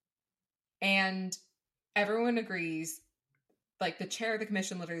together. And everyone agrees. Like, the chair of the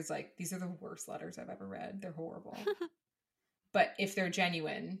commission literally is like, these are the worst letters I've ever read. They're horrible. But if they're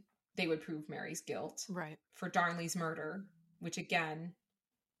genuine, they would prove Mary's guilt. Right. For Darnley's murder, which again,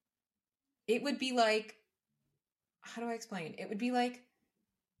 it would be like, how do I explain? It would be like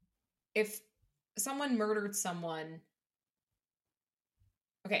if someone murdered someone.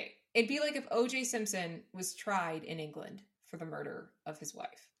 Okay. It'd be like if O.J. Simpson was tried in England for the murder of his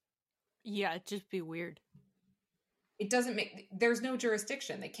wife. Yeah, it'd just be weird. It doesn't there's no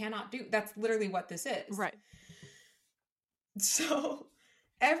jurisdiction. They cannot do, that's literally what this is. Right. So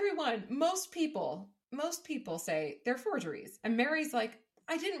most people say they're forgeries. And Mary's like,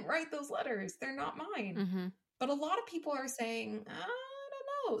 I didn't write those letters. They're not mine. But a lot of people are saying, I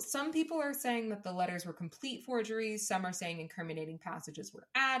don't know. Some people are saying that the letters were complete forgeries. Some are saying incriminating passages were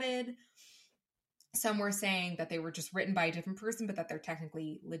added. Some were saying that they were just written by a different person, but that they're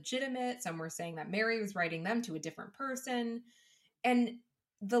technically legitimate. Some were saying that Mary was writing them to a different person. And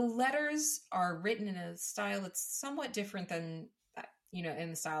the letters are written in a style that's somewhat different than that, in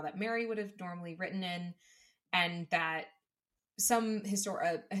the style that Mary would have normally written in. And that some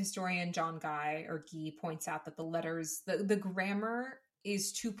historian, John Guy points out that the letters, the grammar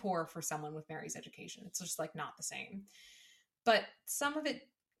is too poor for someone with Mary's education. It's just like not the same. But some of it,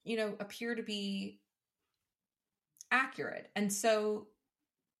 appear to be accurate. And so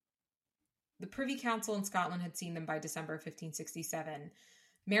the Privy Council in Scotland had seen them by December of 1567.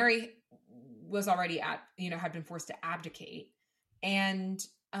 Mary was already had been forced to abdicate. And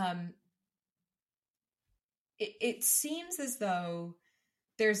it seems as though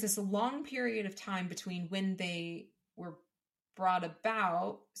there's this long period of time between when they were brought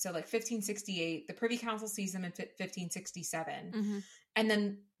about. So like 1568, the Privy Council sees them in 1567. And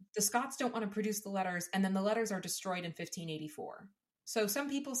then the Scots don't want to produce the letters. And then the letters are destroyed in 1584. So some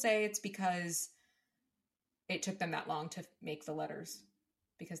people say it's because it took them that long to make the letters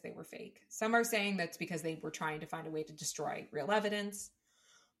because they were fake. Some are saying that's because they were trying to find a way to destroy real evidence.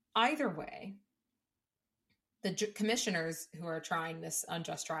 Either way, the commissioners who are trying this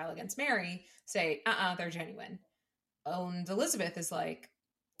unjust trial against Mary say, they're genuine. And Elizabeth is like,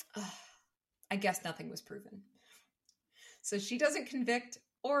 I guess nothing was proven. So she doesn't convict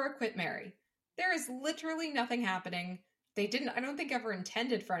or acquit Mary. There is literally nothing happening. they didn't, I don't think, ever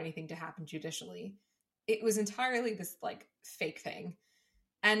intended for anything to happen judicially. It was entirely this like fake thing.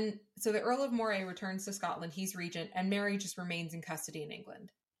 And so the Earl of Moray returns to Scotland. He's regent, and Mary just remains in custody in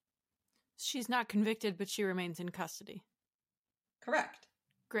England. She's not convicted, but she remains in custody. Correct.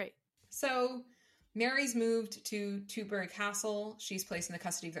 Great. So Mary's moved to Tutbury Castle. She's placed in the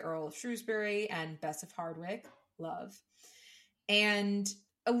custody of the Earl of Shrewsbury and Bess of Hardwicke. Love. And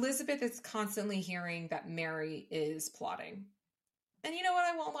Elizabeth is constantly hearing that Mary is plotting. And you know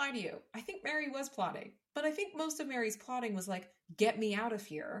what? I won't lie to you. I think Mary was plotting. But I think most of Mary's plotting was like, get me out of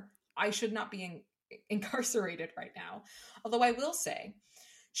here. I should not be incarcerated right now. Although I will say,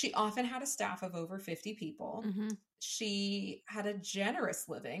 she often had a staff of over 50 people. Mm-hmm. She had a generous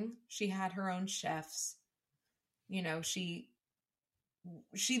living. She had her own chefs. You know, she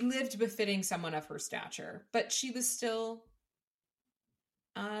lived befitting someone of her stature, but she was still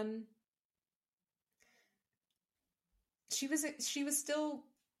she was still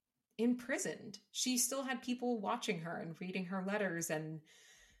imprisoned. She still had people watching her and reading her letters. And,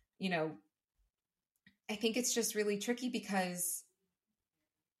 you know, I think it's just really tricky because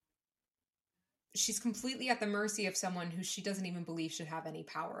she's completely at the mercy of someone who she doesn't even believe should have any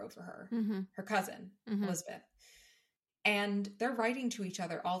power over her, her cousin, Elizabeth. And they're writing to each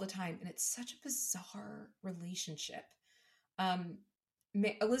other all the time. And it's such a bizarre relationship.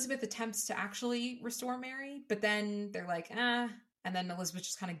 Elizabeth attempts to actually restore Mary, but then they're like, and then Elizabeth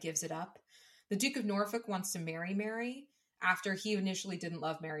just kind of gives it up. The Duke of Norfolk wants to marry Mary after he initially didn't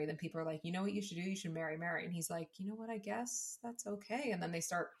love Mary. Then people are like, you know what you should do? You should marry Mary. And he's like, you know what? I guess that's okay. And then they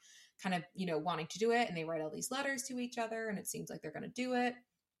start kind of, you know, wanting to do it. And they write all these letters to each other. And it seems like they're going to do it.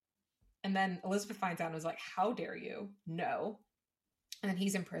 And then Elizabeth finds out and was like, how dare you? No. And then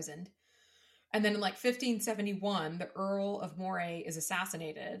he's imprisoned. And then in like 1571, the Earl of Moray is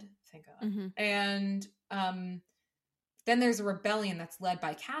assassinated. Thank God. Mm-hmm. And then there's a rebellion that's led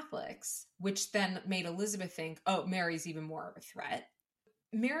by Catholics, which then made Elizabeth think, oh, Mary's even more of a threat.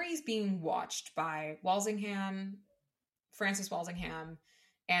 Mary's being watched by Walsingham, Francis Walsingham,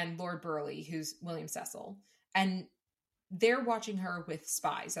 and Lord Burleigh, who's William Cecil. And they're watching her with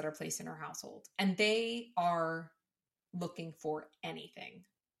spies that are placed in her household. And they are looking for anything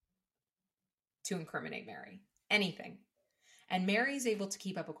to incriminate Mary. Anything. And Mary's able to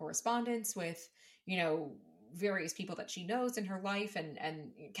keep up a correspondence with, you know, various people that she knows in her life. And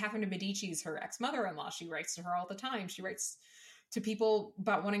Catherine de Medici is her ex-mother-in-law. She writes to her all the time. She writes to people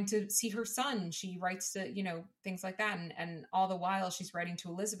about wanting to see her son. She writes to, you know, things like that. And all the while she's writing to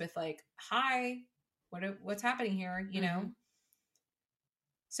Elizabeth like, hi, what's happening here? You know?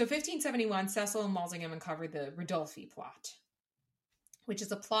 So 1571, Cecil and Walsingham uncovered the Ridolfi plot, which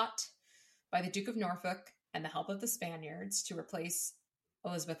is a plot by the Duke of Norfolk and the help of the Spaniards to replace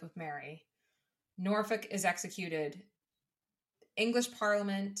Elizabeth with Mary. Norfolk is executed. English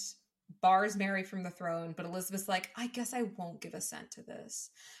Parliament bars Mary from the throne, but Elizabeth's like, I guess I won't give assent to this.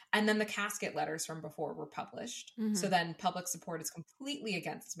 And then the casket letters from before were published. So then public support is completely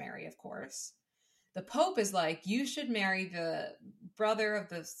against Mary, of course. The Pope is like, you should marry the brother of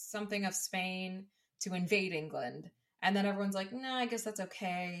the something of Spain to invade England. And then everyone's like, no, I guess that's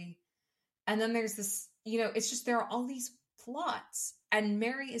okay. And then there's this, you know, it's just, there are all these plots and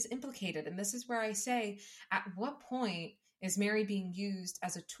Mary is implicated. And this is where I say, at what point is Mary being used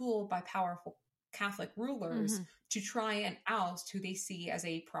as a tool by powerful Catholic rulers to try and oust who they see as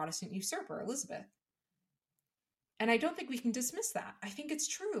a Protestant usurper, Elizabeth? And I don't think we can dismiss that. I think it's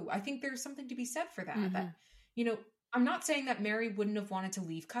true. I think there's something to be said for that. That, you know, I'm not saying that Mary wouldn't have wanted to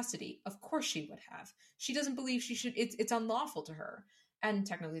leave custody. Of course she would have. She doesn't believe she should. It's unlawful to her. And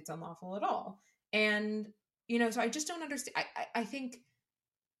technically it's unlawful at all. And, you know, so I just don't understand. I think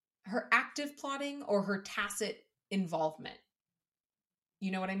her active plotting or her tacit involvement,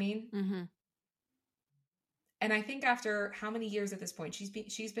 you know what I mean? And I think after how many years at this point,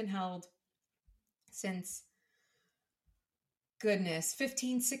 she's been held since, goodness,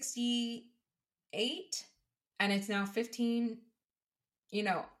 1568, and it's now 15, you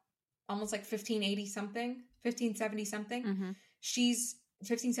know, almost like 1580 something, 1570 something. She's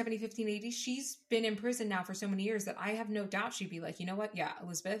 1570, 1580. She's been in prison now for so many years that I have no doubt she'd be like, you know what? Yeah,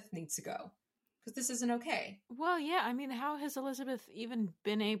 Elizabeth needs to go because this isn't okay. Well, yeah. I mean, how has Elizabeth even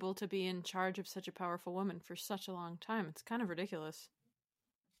been able to be in charge of such a powerful woman for such a long time? It's kind of ridiculous.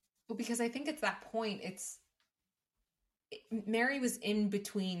 Well, because I think at that point, Mary was in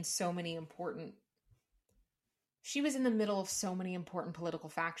between so many important, she was in the middle of so many important political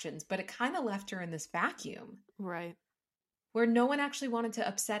factions, but it kind of left her in this vacuum. Right. Where no one actually wanted to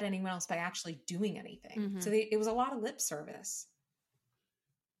upset anyone else by actually doing anything. So it was a lot of lip service.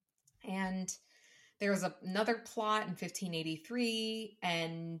 And There was another plot in 1583,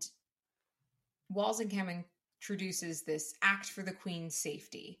 and Walsingham introduces this Act for the Queen's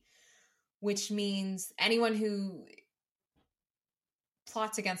Safety, which means anyone who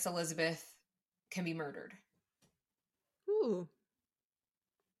plots against Elizabeth can be murdered. Ooh.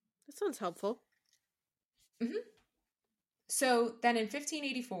 That sounds helpful. Mm-hmm. So then in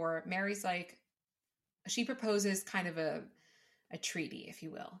 1584, Mary's like, she proposes kind of a treaty, if you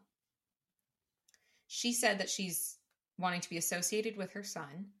will. She said that she's wanting to be associated with her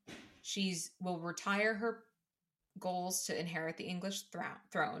son. Will retire her goals to inherit the English throne.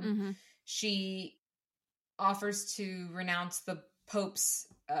 Mm-hmm. She offers to renounce the Pope's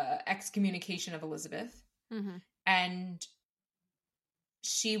excommunication of Elizabeth. Mm-hmm. And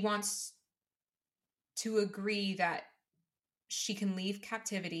she wants to agree that she can leave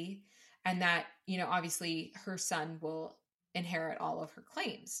captivity and that, you know, obviously her son will inherit all of her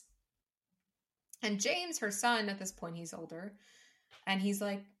claims. And James, her son, at this point, he's older, and he's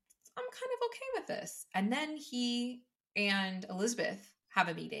like, I'm kind of okay with this. And then he and Elizabeth have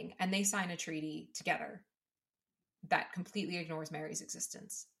a meeting and they sign a treaty together that completely ignores Mary's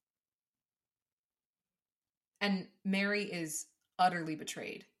existence. And Mary is utterly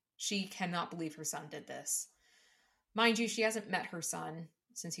betrayed. She cannot believe her son did this. Mind you, she hasn't met her son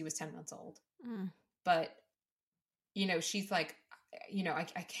since he was 10 months old. Mm. But, you know, she's like, you know, I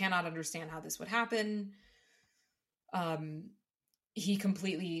cannot understand how this would happen. He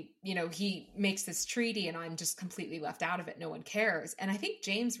completely, you know, he makes this treaty and I'm just completely left out of it. No one cares. And I think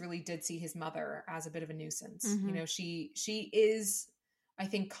James really did see his mother as a bit of a nuisance. Mm-hmm. You know, she is, I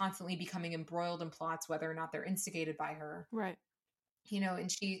think, constantly becoming embroiled in plots, whether or not they're instigated by her. Right. You know, and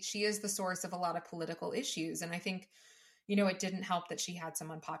she is the source of a lot of political issues. And I think, you know, it didn't help that she had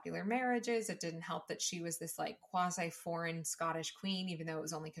some unpopular marriages. It didn't help that she was this like quasi-foreign Scottish queen, even though it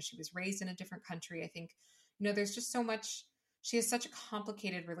was only because she was raised in a different country. I think, you know, there's just so much, she has such a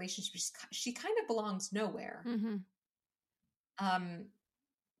complicated relationship. She kind of belongs nowhere. Mm-hmm. And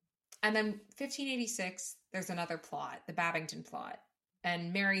then 1586, there's another plot, the Babington plot.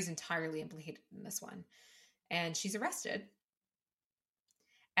 And Mary's entirely implicated in this one. And she's arrested.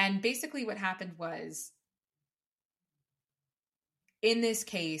 And basically what happened was, in this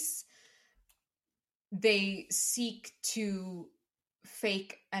case, they seek to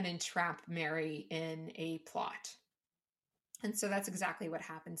fake and entrap Mary in a plot. And so that's exactly what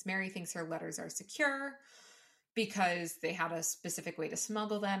happens. Mary thinks her letters are secure because they had a specific way to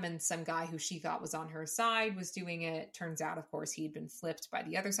smuggle them, and some guy who she thought was on her side was doing it. Turns out, of course, he'd been flipped by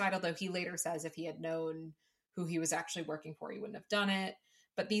the other side, although he later says if he had known who he was actually working for, he wouldn't have done it.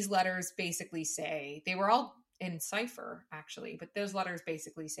 But these letters basically say, they were all in cipher, actually, but those letters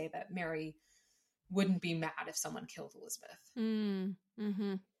basically say that Mary wouldn't be mad if someone killed Elizabeth.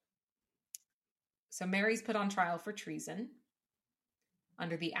 Mm-hmm. So Mary's put on trial for treason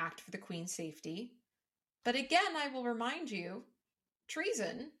under the Act for the Queen's Safety. But again, I will remind you,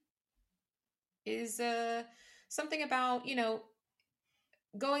 treason is something about, you know,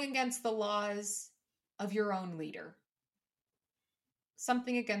 going against the laws of your own leader.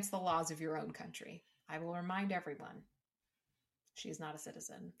 Something against the laws of your own country. I will remind everyone, she is not a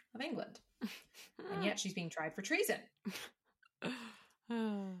citizen of England. And yet she's being tried for treason.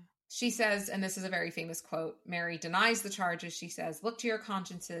 She says, and this is a very famous quote, Mary denies the charges. She says, "Look to your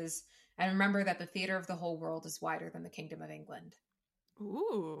consciences and remember that the theater of the whole world is wider than the kingdom of England."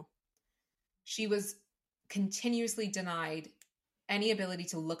 Ooh. She was continuously denied any ability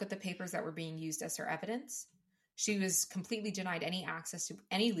to look at the papers that were being used as her evidence. She was completely denied any access to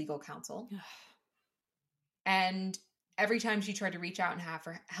any legal counsel. And every time she tried to reach out and have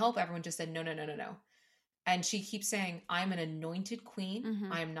her help, everyone just said, no. And she keeps saying, I'm an anointed queen.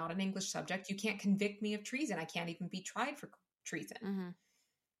 Mm-hmm. I am not an English subject. You can't convict me of treason. I can't even be tried for treason. Mm-hmm.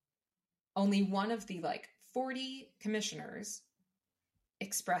 Only one of the 40 commissioners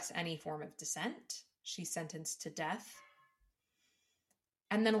express any form of dissent. She's sentenced to death.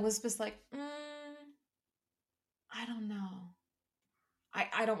 And then Elizabeth's like, I don't know.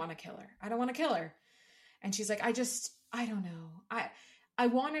 I don't want to kill her. I don't want to kill her. And she's like, I don't know. I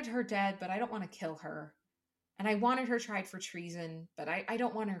wanted her dead, but I don't want to kill her. And I wanted her tried for treason, but I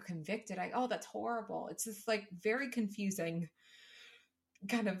don't want her convicted. That's horrible. It's this very confusing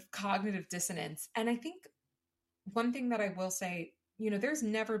kind of cognitive dissonance. And I think one thing that I will say, there's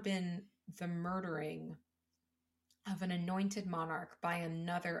never been the murdering of an anointed monarch by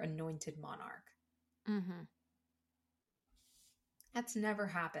another anointed monarch. Mm-hmm. That's never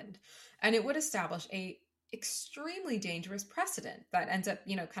happened. And it would establish a extremely dangerous precedent that ends up,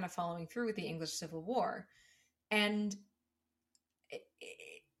 kind of following through with the English Civil War. And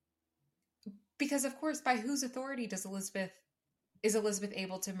Because, of course, by whose authority is Elizabeth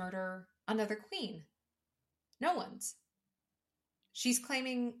able to murder another queen? No one's. She's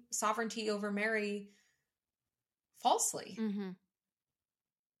claiming sovereignty over Mary falsely. Mm-hmm.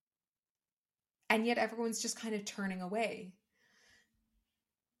 And yet everyone's just kind of turning away.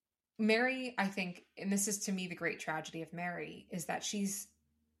 Mary, I think, and this is to me the great tragedy of Mary, is that she's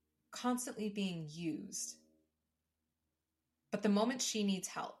constantly being used. But the moment she needs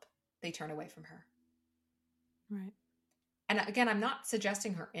help, they turn away from her. Right. And again, I'm not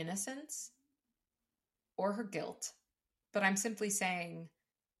suggesting her innocence or her guilt, but I'm simply saying,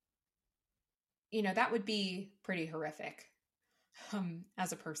 that would be pretty horrific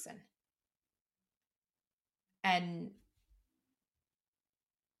as a person. And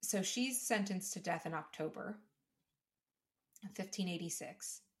so she's sentenced to death in October of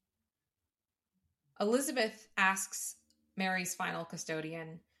 1586. Elizabeth asks Mary's final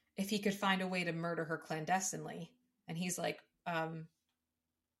custodian if he could find a way to murder her clandestinely. And he's like,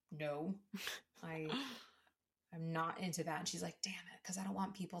 no, I'm not into that. And she's like, damn it, because I don't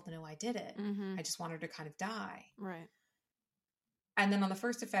want people to know I did it. Mm-hmm. I just want her to kind of die. Right. And then on the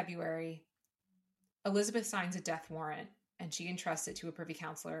 1st of February, Elizabeth signs a death warrant, and she entrusts it to a privy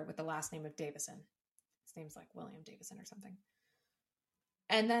councillor with the last name of Davison. His name's like William Davison or something.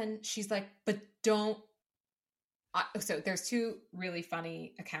 And then she's like, but don't... So there's two really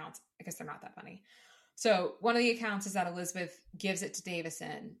funny accounts. I guess they're not that funny. So one of the accounts is that Elizabeth gives it to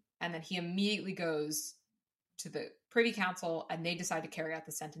Davison, and then he immediately goes to the Privy Council, and they decide to carry out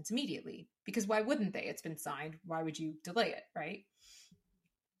the sentence immediately. Because why wouldn't they? It's been signed. Why would you delay it, right?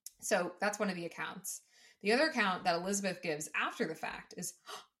 So that's one of the accounts. The other account that Elizabeth gives after the fact is,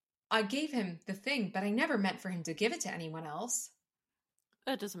 I gave him the thing, but I never meant for him to give it to anyone else.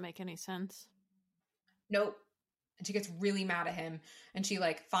 That doesn't make any sense. Nope. And she gets really mad at him, and she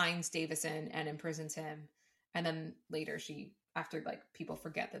fines Davison and imprisons him. And then later after people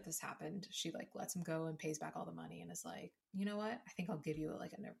forget that this happened, she lets him go and pays back all the money and is like, you know what? I think I'll give you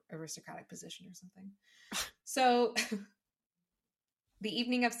an aristocratic position or something. So the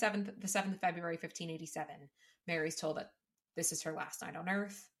evening of the 7th of February, 1587, Mary's told that this is her last night on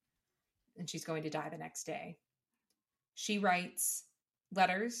earth, and she's going to die the next day. She writes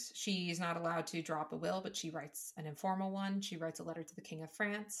letters. She is not allowed to drop a will, but she writes an informal one. She writes a letter to the King of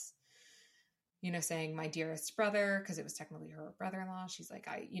France, saying, my dearest brother, because it was technically her brother-in-law. She's like,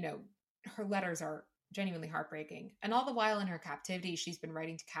 her letters are genuinely heartbreaking. And all the while in her captivity, she's been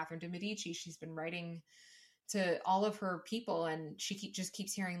writing to Catherine de Medici. She's been writing to all of her people, and she just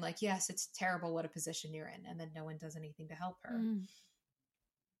keeps hearing yes, it's terrible what a position you're in, and then no one does anything to help her.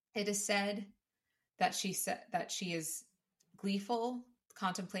 It is said that she is gleeful,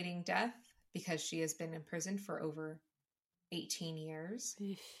 contemplating death, because she has been imprisoned for over 18 years.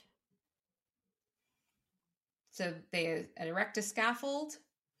 Eesh. So they erect a scaffold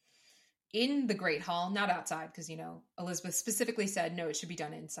in the Great Hall, not outside, because Elizabeth specifically said no, it should be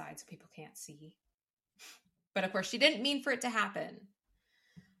done inside so people can't see. But of course, she didn't mean for it to happen.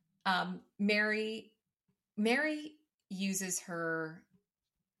 Mary uses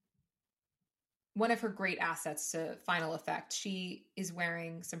one of her great assets to final effect. She is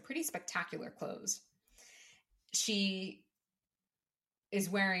wearing some pretty spectacular clothes. She is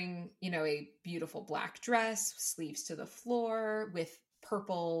wearing, a beautiful black dress, sleeves to the floor, with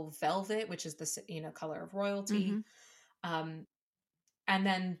purple velvet, which is the, color of royalty. Mm-hmm. And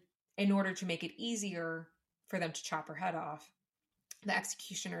then in order to make it easier for them to chop her head off, the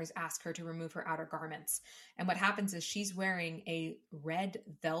executioners ask her to remove her outer garments. And what happens is she's wearing a red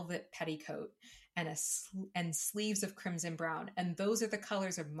velvet petticoat and sleeves of crimson brown. And those are the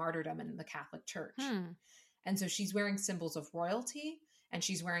colors of martyrdom in the Catholic Church. And so she's wearing symbols of royalty, and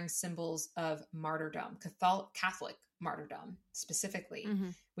she's wearing symbols of martyrdom, Catholic martyrdom specifically,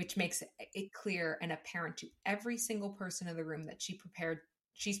 which makes it clear and apparent to every single person in the room that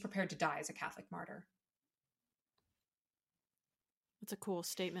she's prepared to die as a Catholic martyr. That's a cool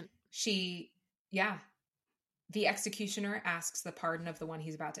statement. The executioner asks the pardon of the one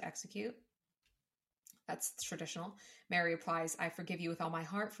he's about to execute. That's traditional. Mary replies, I forgive you with all my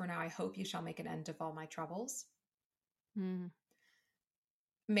heart, for now I hope you shall make an end of all my troubles.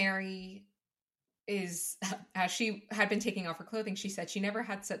 Mary is, as she had been taking off her clothing, she said she never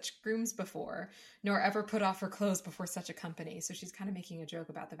had such grooms before, nor ever put off her clothes before such a company. So she's kind of making a joke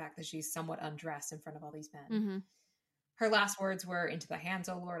about the fact that she's somewhat undressed in front of all these men. Her last words were, into thy hands,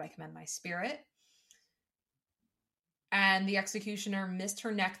 O Lord, I commend my spirit. And the executioner missed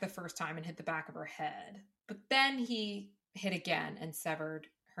her neck the first time and hit the back of her head. But then he hit again and severed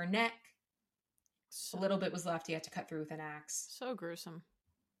her neck. A little bit was left. He had to cut through with an axe. So gruesome.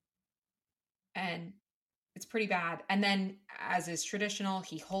 And it's pretty bad. And then, as is traditional,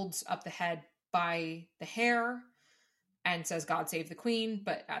 he holds up the head by the hair and says, "God save the queen."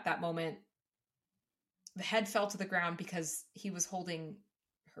 But at that moment, the head fell to the ground because he was holding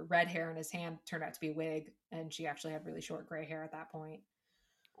her red hair in his hand. Turned out to be a wig, and she actually had really short gray hair at that point.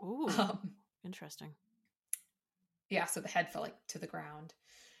 Ooh, interesting. Yeah, so the head fell to the ground.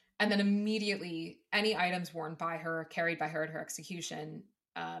 And then immediately, any items worn by her, carried by her at her execution,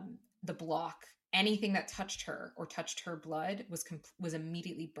 the block, anything that touched her or touched her blood was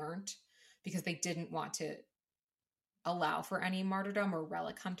immediately burnt, because they didn't want to allow for any martyrdom or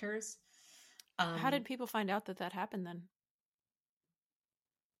relic hunters. How did people find out that happened then?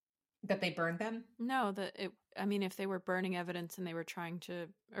 That they burned them? No, if they were burning evidence and they were trying to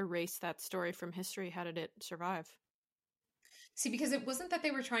erase that story from history, how did it survive? See, because it wasn't that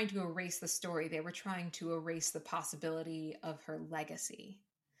they were trying to erase the story, they were trying to erase the possibility of her legacy.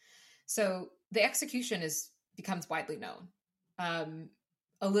 So the execution becomes widely known.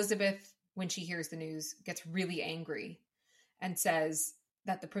 Elizabeth, when she hears the news, gets really angry and says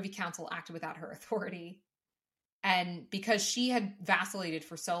that the Privy Council acted without her authority. And because she had vacillated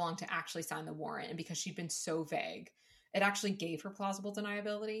for so long to actually sign the warrant, and because she'd been so vague, it actually gave her plausible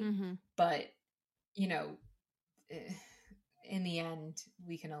deniability. Mm-hmm. But, in the end,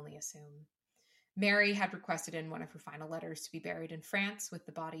 we can only assume. Mary had requested in one of her final letters to be buried in France with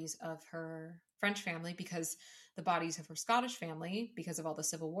the bodies of her French family, because the bodies of her Scottish family, because of all the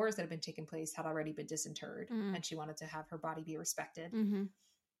civil wars that had been taking place, had already been disinterred, and she wanted to have her body be respected. Mm-hmm.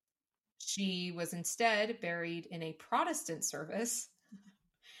 She was instead buried in a Protestant service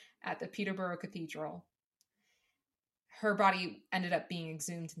at the Peterborough Cathedral. Her body ended up being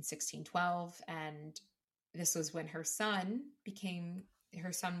exhumed in 1612, and this was when her son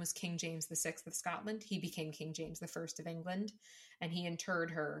was King James VI of Scotland. He became King James I of England, and he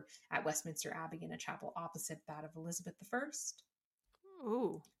interred her at Westminster Abbey in a chapel opposite that of Elizabeth I.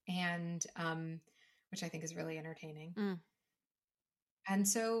 Ooh. And which I think is really entertaining. Mm. And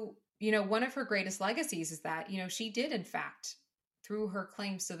so, one of her greatest legacies is that, she did, in fact, through her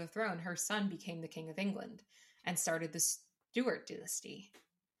claims to the throne, her son became the King of England and started the Stuart dynasty.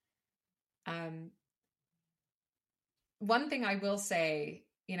 One thing I will say,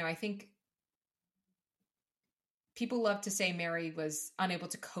 I think people love to say Mary was unable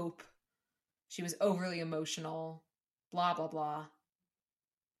to cope. She was overly emotional, blah, blah, blah.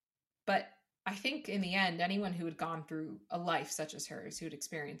 But I think in the end, anyone who had gone through a life such as hers, who had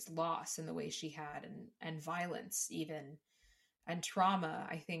experienced loss in the way she had, and violence even, and trauma,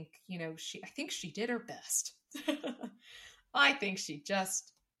 I think she did her best. I think she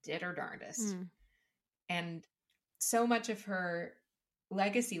just did her darndest. Mm. And so much of her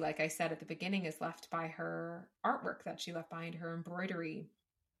legacy, like I said at the beginning, is left by her artwork that she left behind, her embroidery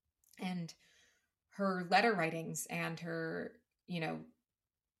and her letter writings, and her,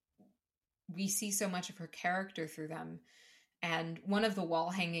 we see so much of her character through them. And one of the wall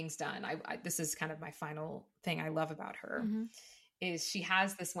hangings done, this is kind of my final thing I love about her, Mm-hmm. is she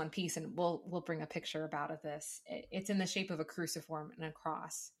has this one piece, and we'll bring a picture of this. It's in the shape of a cruciform and a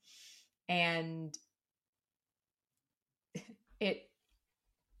cross. And it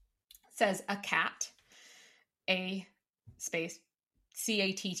says a cat, a space,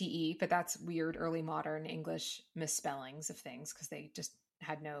 CATTE, but that's weird early modern English misspellings of things, because they just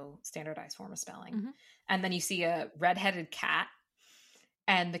had no standardized form of spelling. Mm-hmm. And then you see a red-headed cat,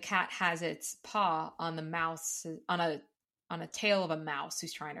 and the cat has its paw on the mouse, on a tail of a mouse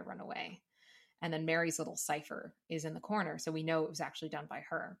who's trying to run away. And then Mary's little cipher is in the corner, so we know it was actually done by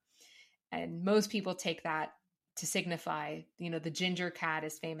her. And most people take that to signify, the ginger cat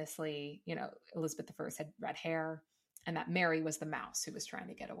is famously, Elizabeth I had red hair, and that Mary was the mouse who was trying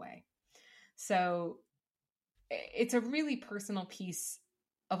to get away. So it's a really personal piece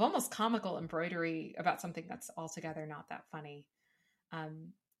of almost comical embroidery about something that's altogether not that funny.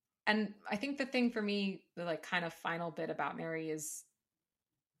 And I think the thing for me, the kind of final bit about Mary is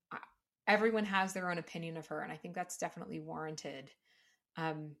everyone has their own opinion of her, and I think that's definitely warranted.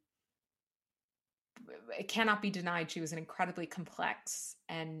 It cannot be denied she was an incredibly complex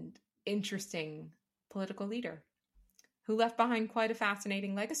and interesting political leader who left behind quite a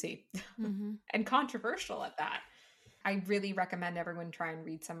fascinating legacy, Mm-hmm. and controversial at that. I really recommend everyone try and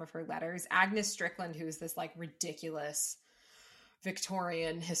read some of her letters. Agnes Strickland, who is this ridiculous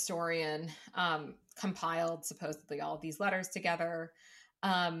Victorian historian, compiled supposedly all of these letters together.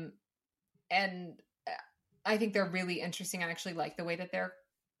 And I think they're really interesting. I actually like the way that they're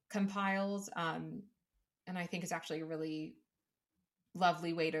compiled. And I think it's actually a really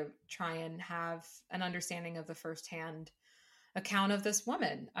lovely way to try and have an understanding of the firsthand account of this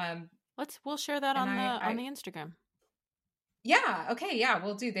woman. We'll share that And on the Instagram. Yeah. Okay. Yeah,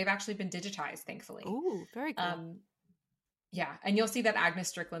 we'll do. They've actually been digitized, thankfully. Ooh, very cool. Yeah. And you'll see that Agnes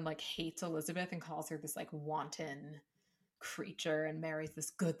Strickland like hates Elizabeth and calls her this like wanton creature, and Mary's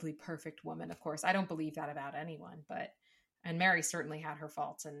this goodly, perfect woman. Of course, I don't believe that about anyone, and Mary certainly had her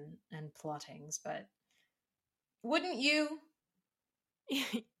faults and plottings, but wouldn't you?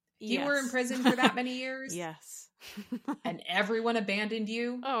 You were in prison for that many years? Yes. And everyone abandoned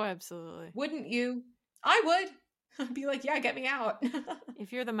you? Oh, absolutely. Wouldn't you? I would. I'd be like, yeah, get me out.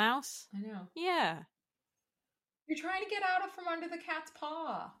 If you're the mouse? I know. Yeah. You're trying to get out from under the cat's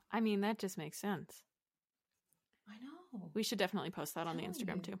paw. I mean, that just makes sense. I know. We should definitely post that on the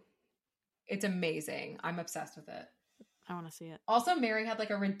Instagram too. It's amazing. I'm obsessed with it. I want to see it. Also, Mary had like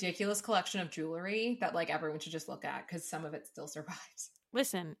a ridiculous collection of jewelry that like everyone should just look at because some of it still survives.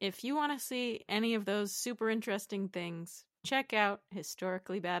 Listen, if you want to see any of those super interesting things, check out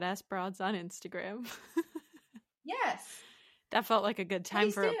Historically Badass Broads on Instagram. Yes. That felt like a good time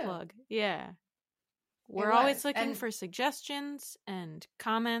Please for do. a plug. Yeah. We're It always was. looking And- for suggestions and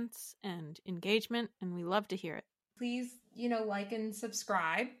comments and engagement, and we love to hear it. Please, like and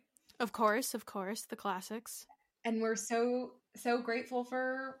subscribe. Of course, the classics. And we're so grateful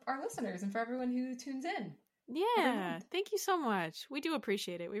for our listeners and for everyone who tunes in. Yeah, thank you so much. We do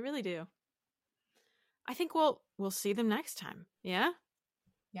appreciate it. We really do. I think we'll see them next time. Yeah?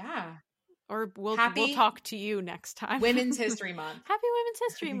 Yeah. Or we'll Happy talk to you next time. Women's History Month. Happy Women's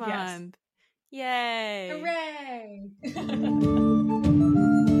History Month. Yes. Yay. Hooray.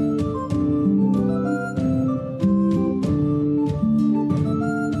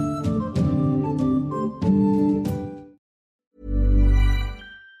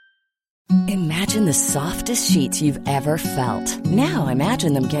 Imagine the softest sheets you've ever felt. Now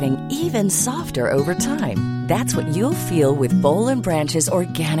imagine them getting even softer over time. That's what you'll feel with Boll & Branch's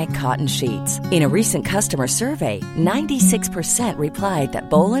organic cotton sheets. In a recent customer survey, 96% replied that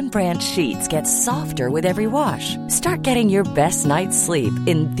Boll & Branch sheets get softer with every wash. Start getting your best night's sleep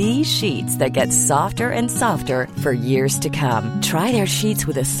in these sheets that get softer and softer for years to come. Try their sheets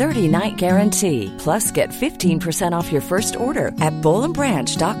with a 30-night guarantee. Plus, get 15% off your first order at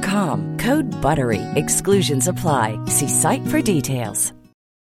bollandbranch.com. Code BUTTERY. Exclusions apply. See site for details.